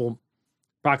gospel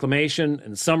proclamation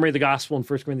and summary of the gospel in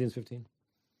 1 Corinthians 15.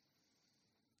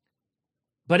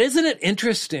 But isn't it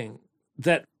interesting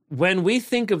that when we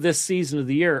think of this season of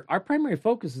the year, our primary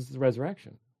focus is the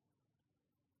resurrection?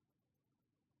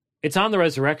 It's on the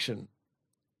resurrection.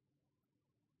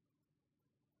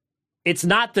 It's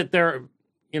not that there,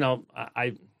 you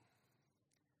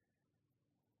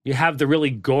have the really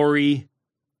gory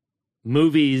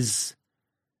movies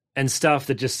and stuff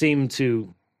that just seem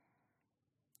to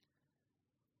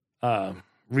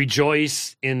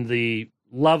rejoice in the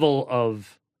level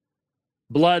of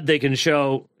blood they can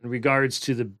show in regards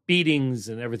to the beatings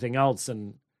and everything else.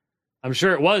 And I'm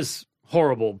sure it was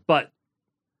horrible, but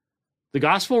the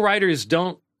gospel writers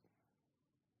don't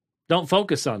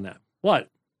focus on that. What?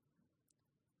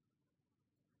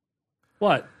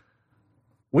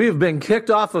 We have been kicked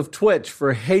off of Twitch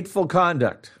for hateful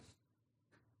conduct.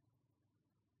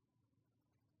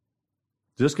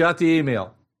 Just got the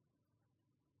email.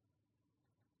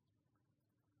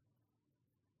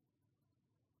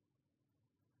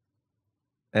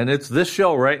 And it's this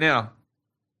show right now.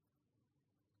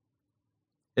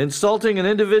 Insulting an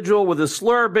individual with a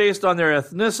slur based on their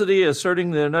ethnicity,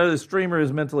 asserting that another streamer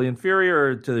is mentally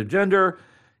inferior to their gender,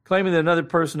 claiming that another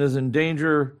person is a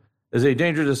danger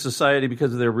to society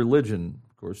because of their religion.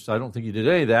 Of course, I don't think you did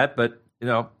any of that, but,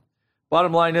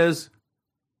 bottom line is,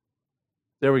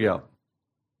 there we go.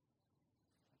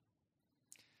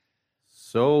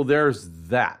 So there's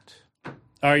that.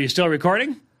 Are you still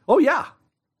recording? Oh, yeah.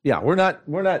 Yeah, we're not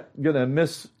going to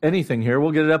miss anything here.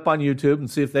 We'll get it up on YouTube and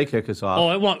see if they kick us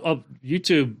off.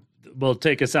 YouTube will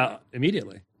take us out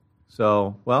immediately.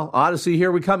 So, Odyssey,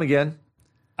 here we come again.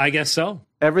 I guess so.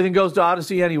 Everything goes to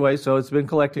Odyssey anyway, so it's been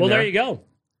collecting there you go.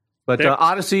 But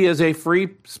Odyssey is a free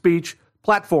speech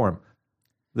platform.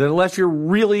 That unless you're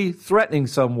really threatening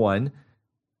someone,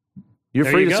 you're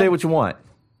free to say what you want.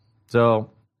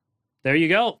 So there you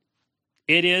go.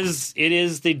 It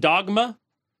is the dogma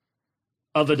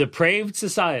of a depraved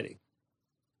society.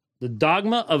 The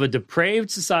dogma of a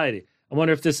depraved society. I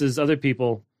wonder if this is other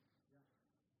people.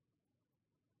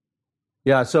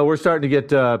 Yeah, so we're starting to get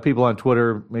people on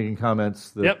Twitter making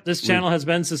comments. This channel has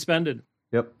been suspended.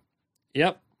 Yep.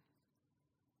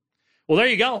 Well, there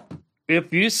you go.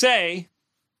 If you say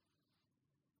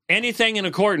anything in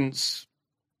accordance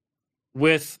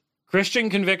with Christian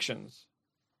convictions,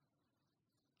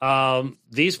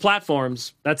 these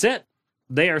platforms, that's it.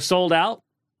 They are sold out.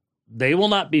 They will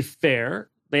not be fair.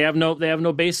 They have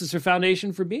no basis or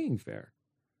foundation for being fair.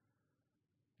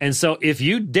 And so if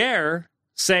you dare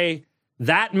say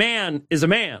that man is a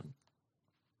man,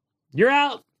 you're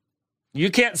out. You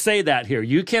can't say that here.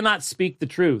 You cannot speak the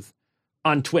truth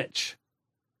on Twitch.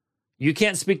 You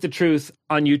can't speak the truth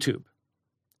on YouTube.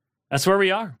 That's where we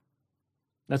are.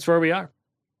 That's where we are.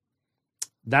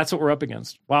 That's what we're up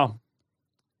against. Wow.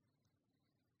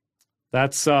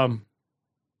 That's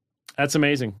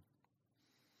amazing.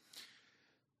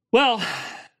 Well,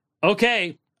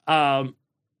 okay. Let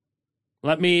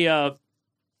me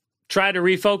try to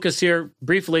refocus here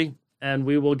briefly, and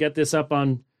we will get this up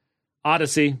on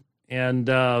Odyssey. And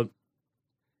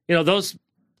those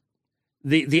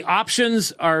the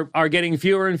options are getting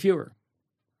fewer and fewer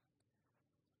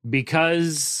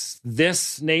because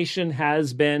this nation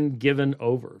has been given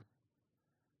over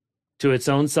to its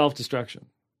own self-destruction.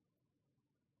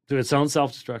 To its own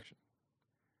self-destruction.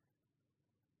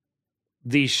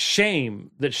 The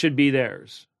shame that should be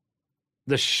theirs,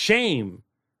 the shame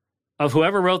of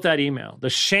whoever wrote that email, the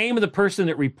shame of the person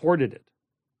that reported it,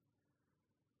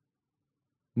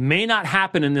 may not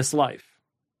happen in this life,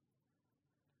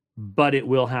 but it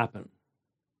will happen.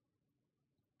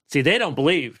 See, they don't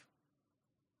believe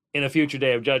in a future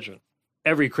day of judgment.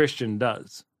 Every Christian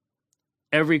does.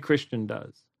 Every Christian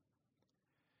does.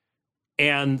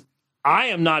 And I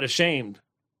am not ashamed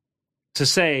to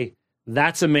say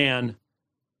that's a man,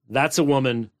 that's a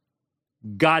woman,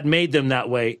 God made them that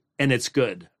way, and it's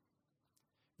good.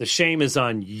 The shame is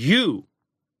on you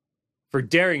for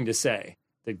daring to say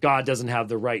that God doesn't have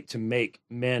the right to make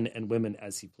men and women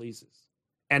as he pleases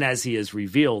and as he has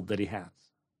revealed that he has.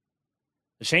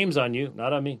 The shame's on you,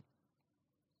 not on me.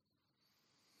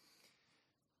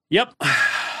 Yep.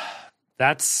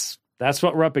 That's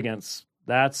what we're up against.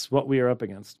 That's what we are up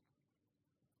against.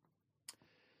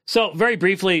 So very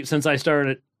briefly, since I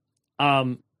started,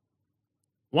 one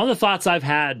of the thoughts I've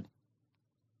had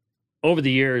over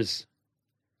the years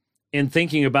in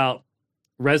thinking about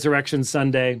Resurrection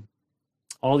Sunday,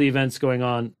 all the events going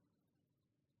on,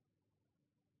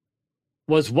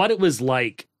 was what it was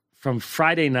like from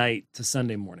Friday night to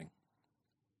Sunday morning.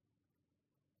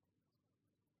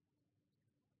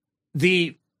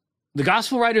 The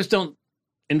gospel writers don't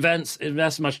invest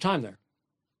much time there.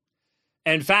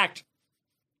 In fact,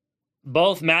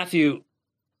 both Matthew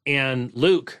and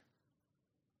Luke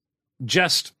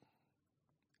just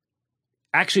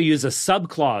actually use a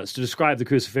subclause to describe the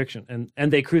crucifixion,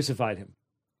 and they crucified him.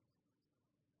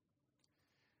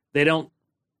 They don't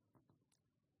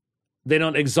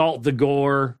exalt the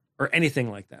gore or anything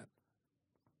like that.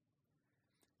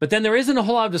 But then there isn't a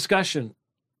whole lot of discussion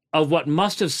of what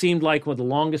must have seemed like one of the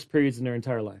longest periods in their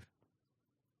entire life.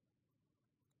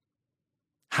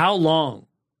 How long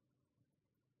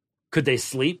could they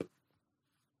sleep?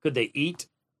 Could they eat?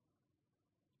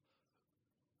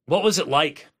 What was it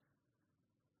like?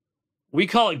 We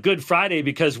call it Good Friday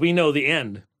because we know the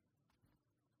end.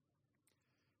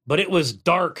 But it was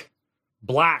dark,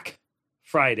 black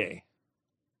Friday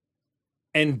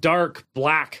and dark,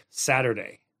 black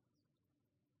Saturday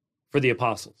for the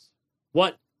apostles.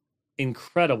 What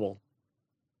incredible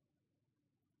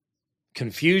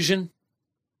confusion.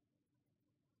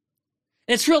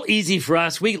 It's real easy for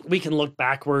us. We can look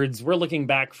backwards. We're looking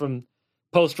back from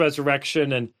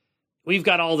post-resurrection, and we've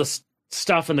got all this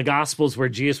stuff in the Gospels where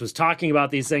Jesus was talking about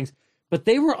these things, but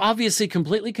they were obviously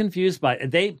completely confused by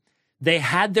it. They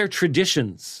had their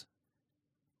traditions.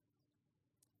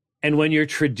 And when your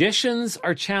traditions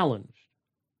are challenged,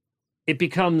 it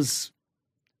becomes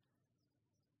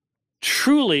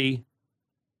truly,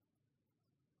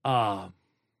 how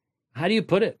do you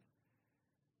put it?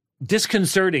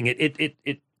 Disconcerting.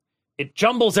 It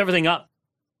jumbles everything up.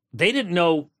 They didn't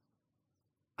know.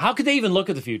 How could they even look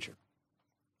at the future?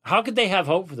 How could they have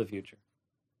hope for the future?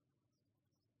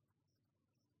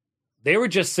 They were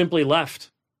just simply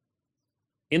left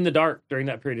in the dark during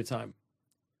that period of time.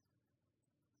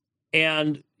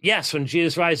 And yes, when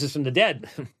Jesus rises from the dead,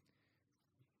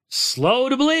 slow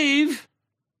to believe,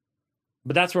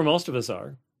 but that's where most of us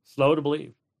are, slow to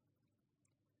believe.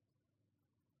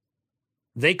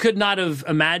 They could not have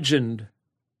imagined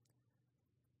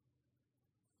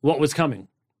what was coming.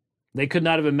 They could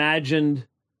not have imagined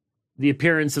the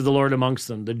appearance of the Lord amongst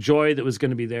them, the joy that was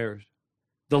going to be theirs,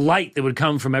 the light that would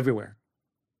come from everywhere.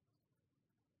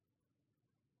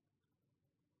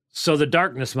 So the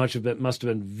darkness, much of it, must have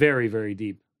been very, very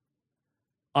deep.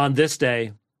 on this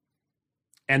day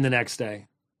and the next day.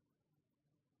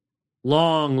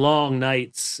 Long, long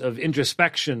nights of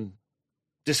introspection,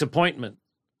 disappointment.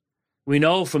 We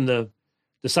know from the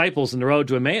disciples in the road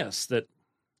to Emmaus that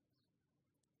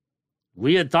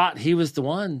we had thought he was the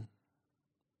one.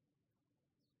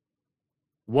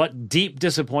 What deep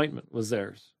disappointment was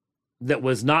theirs that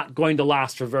was not going to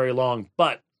last for very long,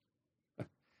 but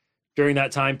during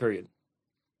that time period.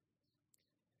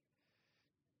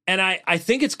 And I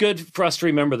think it's good for us to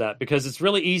remember that, because it's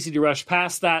really easy to rush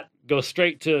past that, go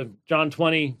straight to John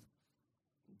 20,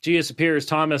 Jesus appears,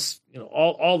 Thomas,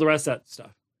 all the rest of that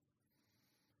stuff.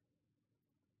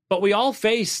 But we all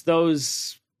face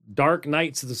those dark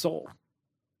nights of the soul.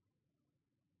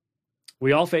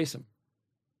 We all face them.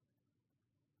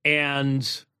 And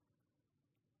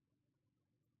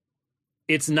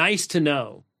it's nice to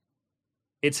know,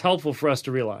 it's helpful for us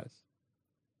to realize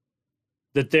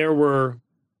that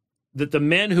the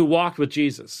men who walked with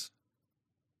Jesus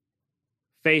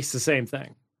faced the same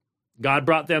thing. God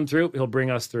brought them through, he'll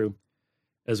bring us through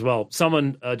as well.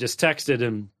 Someone just texted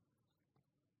and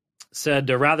said,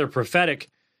 rather prophetic,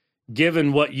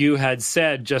 given what you had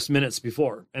said just minutes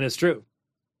before. And it's true.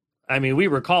 I mean, we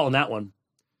were calling that one.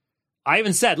 I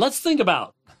even said, let's think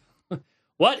about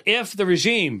what if the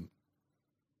regime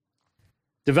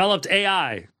developed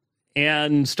AI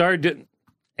and started,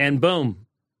 and boom.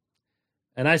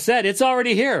 And I said, it's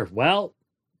already here. Well,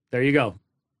 there you go.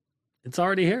 It's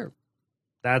already here.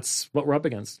 That's what we're up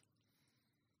against.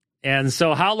 And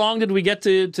so how long did we get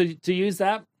to use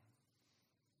that?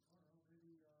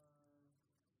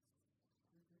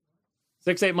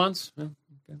 6-8 months. Yeah,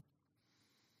 okay.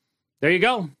 There you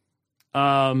go.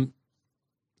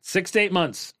 6 to 8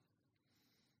 months.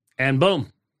 And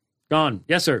boom, gone.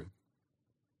 Yes, sir.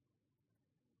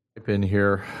 Type in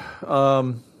here.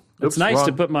 It's nice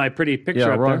to put my pretty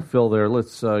picture up wrong there. Fill there.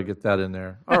 Let's get that in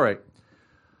there. All right.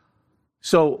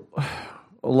 So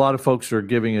a lot of folks are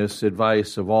giving us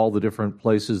advice of all the different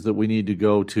places that we need to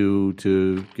go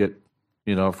to get,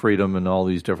 freedom and all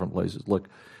these different places. Look,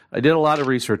 I did a lot of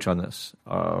research on this.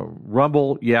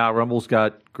 Rumble, Rumble's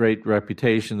got great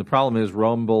reputation. The problem is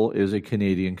Rumble is a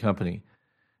Canadian company.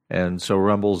 And so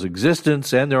Rumble's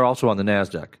existence, and they're also on the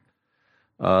NASDAQ,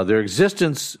 their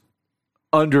existence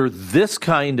under this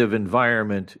kind of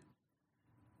environment,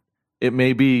 it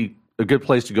may be a good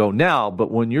place to go now,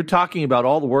 but when you're talking about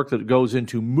all the work that goes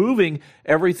into moving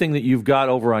everything that you've got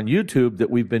over on YouTube that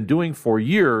we've been doing for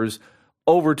years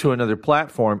over to another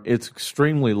platform, it's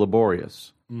extremely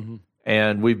laborious. Mm-hmm.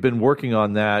 And we've been working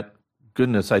on that,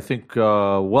 goodness, I think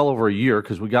well over a year,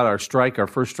 because we got our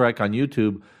first strike on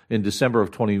YouTube in December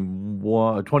of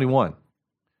 21.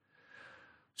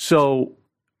 So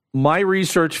my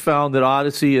research found that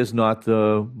Odysee is not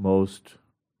the most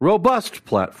robust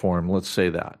platform, let's say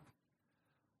that.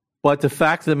 But the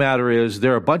fact of the matter is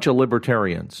they're a bunch of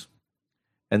libertarians,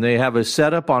 and they have a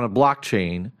setup on a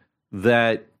blockchain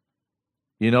that,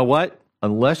 you know what?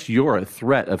 Unless you're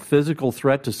a physical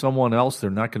threat to someone else,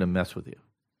 they're not going to mess with you.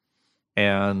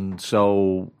 And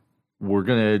so we're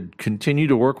going to continue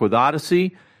to work with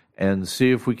Odysee and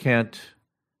see if we can't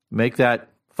make that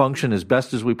function as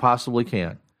best as we possibly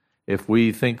can. If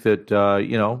we think that,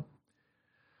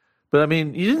 but I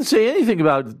mean, you didn't say anything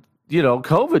about,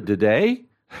 COVID today.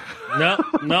 No,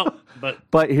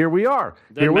 but here we are.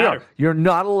 Here we are. You're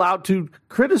not allowed to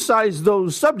criticize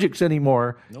those subjects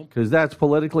anymore because that's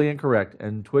politically incorrect.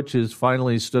 And Twitch has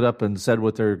finally stood up and said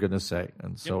what they're going to say.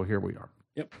 And so here we are.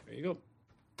 Yep, there you go.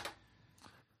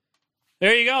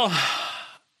 There you go.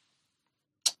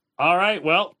 All right,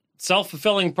 well,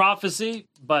 self-fulfilling prophecy,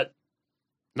 but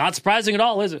not surprising at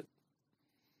all, is it?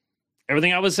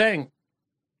 Everything I was saying,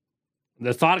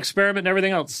 the thought experiment and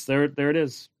everything else, there it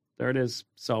is. There it is.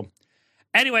 So,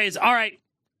 anyways, all right,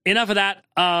 enough of that.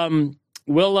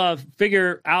 We'll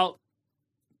figure out.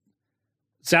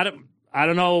 I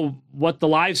don't know what the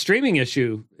live streaming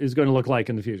issue is going to look like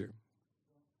in the future.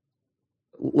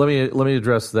 Let me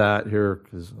address that here,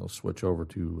 because I'll switch over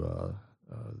to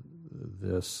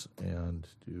this and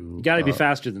do. You got to be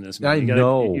faster than this, man. I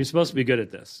know. You're supposed to be good at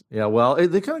this. Yeah, well,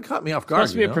 they kind of caught me off guard.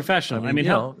 Supposed to be a professional. I mean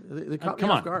how they caught me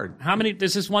off guard. How many?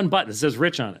 There's just one button that says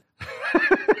Rich on it.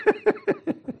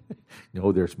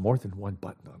 No, there's more than one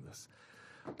button on this.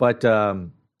 But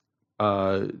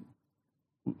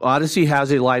Odysee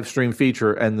has a live stream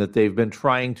feature, and that they've been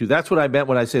trying to. That's what I meant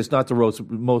when I say it's not the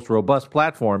most robust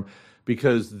platform,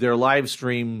 because their live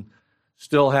stream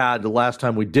still had, the last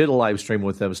time we did a live stream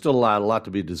with them, still allowed a lot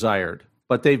to be desired.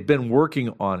 But they've been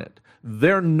working on it.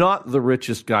 They're not the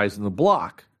richest guys in the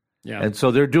block. Yeah. And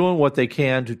so they're doing what they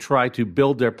can to try to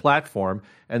build their platform.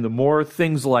 And the more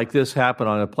things like this happen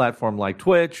on a platform like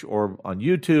Twitch or on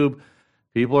YouTube,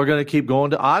 people are going to keep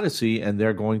going to Odyssey, and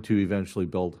they're going to eventually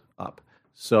build up.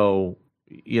 So,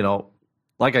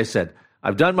 like I said,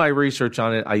 I've done my research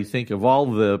on it. I think of all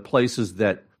the places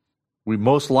that we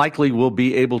most likely will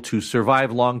be able to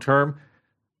survive long term,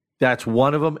 that's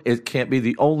one of them. It can't be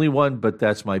the only one, but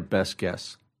that's my best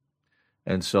guess.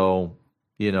 And so,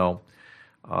 a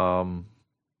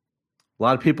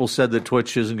lot of people said that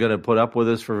Twitch isn't going to put up with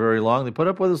us for very long. They put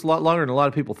up with us a lot longer than a lot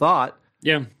of people thought.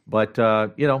 Yeah. But,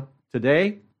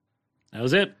 today, that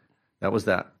was it. That was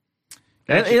that.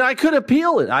 And I could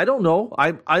appeal it. I don't know.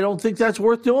 I don't think that's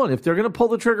worth doing. If they're going to pull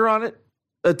the trigger on it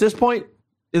at this point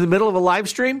in the middle of a live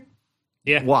stream,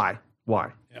 yeah. Why?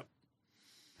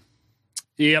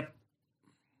 Yep.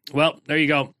 Well, there you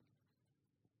go.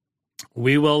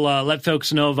 We will let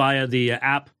folks know via the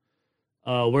app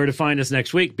where to find us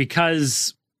next week,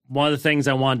 because one of the things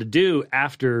I wanted to do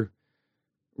after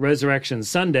Resurrection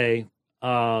Sunday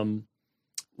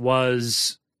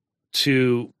was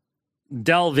to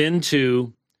delve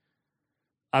into.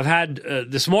 I've had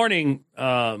this morning,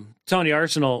 Tony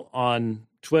Arsenal on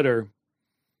Twitter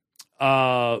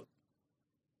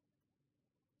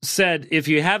said, if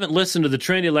you haven't listened to the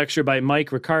Trinity lecture by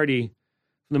Mike Riccardi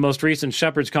from the most recent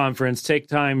Shepherd's Conference, make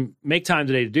time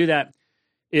today to do that.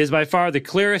 It is by far the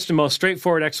clearest and most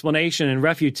straightforward explanation and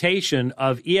refutation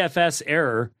of EFS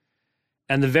error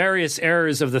and the various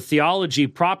errors of the theology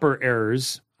proper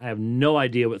errors. I have no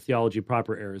idea what theology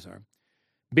proper errors are.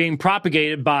 Being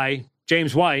propagated by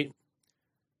James White,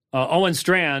 Owen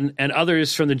Strachan, and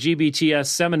others from the GBTS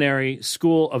Seminary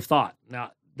School of Thought.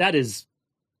 Now, that is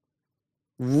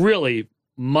really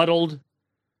muddled.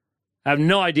 I have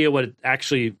no idea what it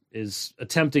actually is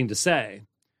attempting to say.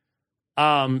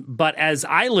 But as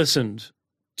I listened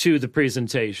to the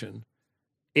presentation,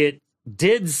 it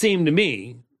did seem to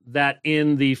me that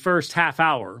in the first half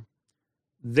hour,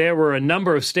 there were a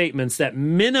number of statements that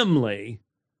minimally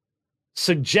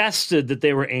suggested that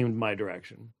they were aimed my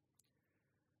direction.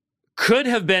 Could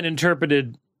have been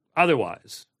interpreted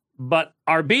otherwise, but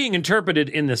are being interpreted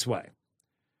in this way.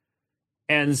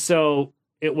 And so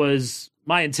it was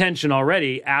my intention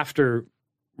already after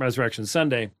Resurrection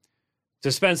Sunday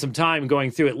to spend some time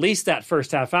going through at least that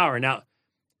first half hour. Now,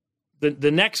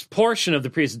 the next portion of the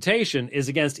presentation is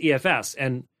against EFS.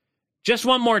 And just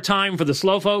one more time for the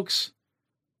slow folks,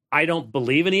 I don't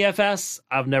believe in EFS.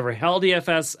 I've never held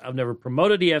EFS. I've never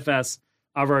promoted EFS.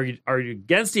 I've argued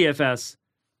against EFS.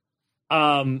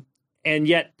 And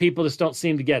yet people just don't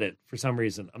seem to get it for some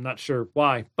reason. I'm not sure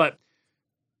why. But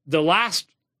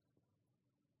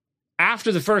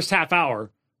after the first half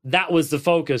hour, that was the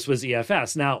focus, was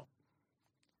EFS. Now,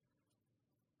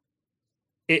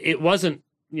 it wasn't,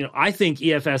 I think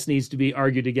EFS needs to be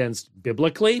argued against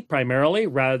biblically, primarily,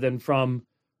 rather than from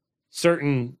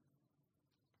certain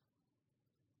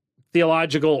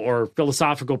theological or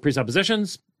philosophical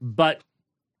presuppositions. But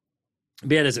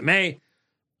be it as it may,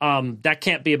 that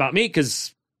can't be about me,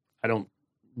 because I don't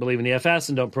believe in EFS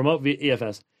and don't promote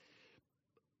EFS.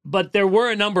 But there were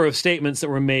a number of statements that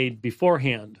were made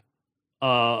beforehand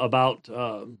about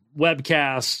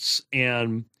webcasts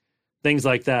and things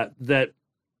like that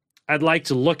I'd like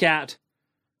to look at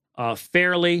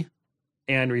fairly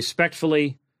and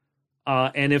respectfully.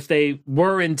 And if they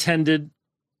were intended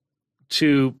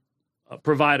to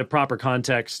provide a proper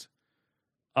context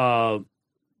to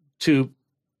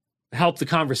help the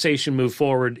conversation move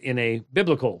forward on a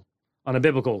biblical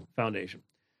foundation,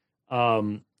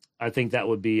 I think that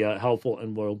would be helpful,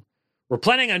 and we're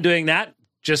planning on doing that.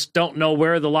 Just don't know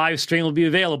where the live stream will be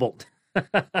available.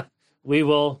 We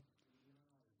will.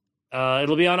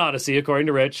 It'll be on Odyssey, according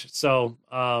to Rich. So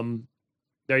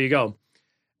there you go.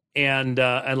 And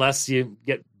unless you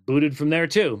get booted from there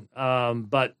too.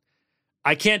 But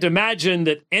I can't imagine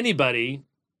that anybody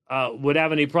would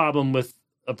have any problem with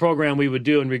a program we would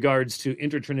do in regards to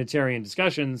intertrinitarian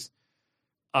discussions.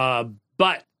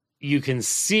 But you can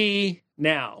see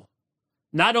now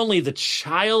not only the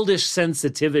childish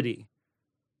sensitivity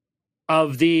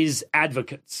of these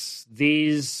advocates,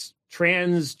 these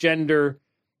transgender,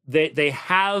 they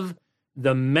have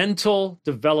the mental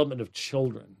development of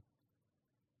children.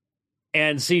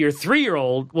 And see, your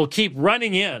 3-year-old will keep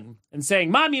running in and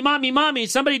saying, "Mommy, mommy, mommy,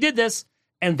 somebody did this."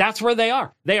 And that's where they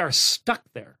are. They are stuck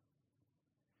there.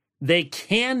 They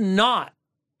cannot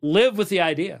live with the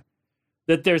idea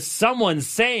that there's someone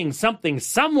saying something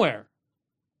somewhere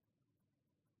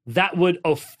that would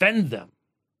offend them.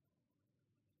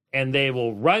 And they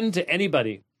will run to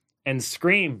anybody and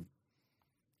scream,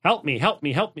 "Help me, help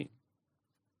me, help me."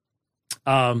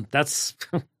 That's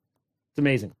it's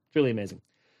amazing. Truly amazing.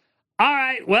 All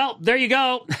right. Well, there you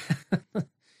go.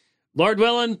 Lord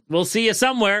willing, we'll see you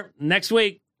somewhere next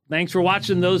week. Thanks for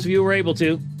watching, those of you who were able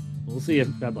to. We'll see you.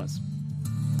 God bless.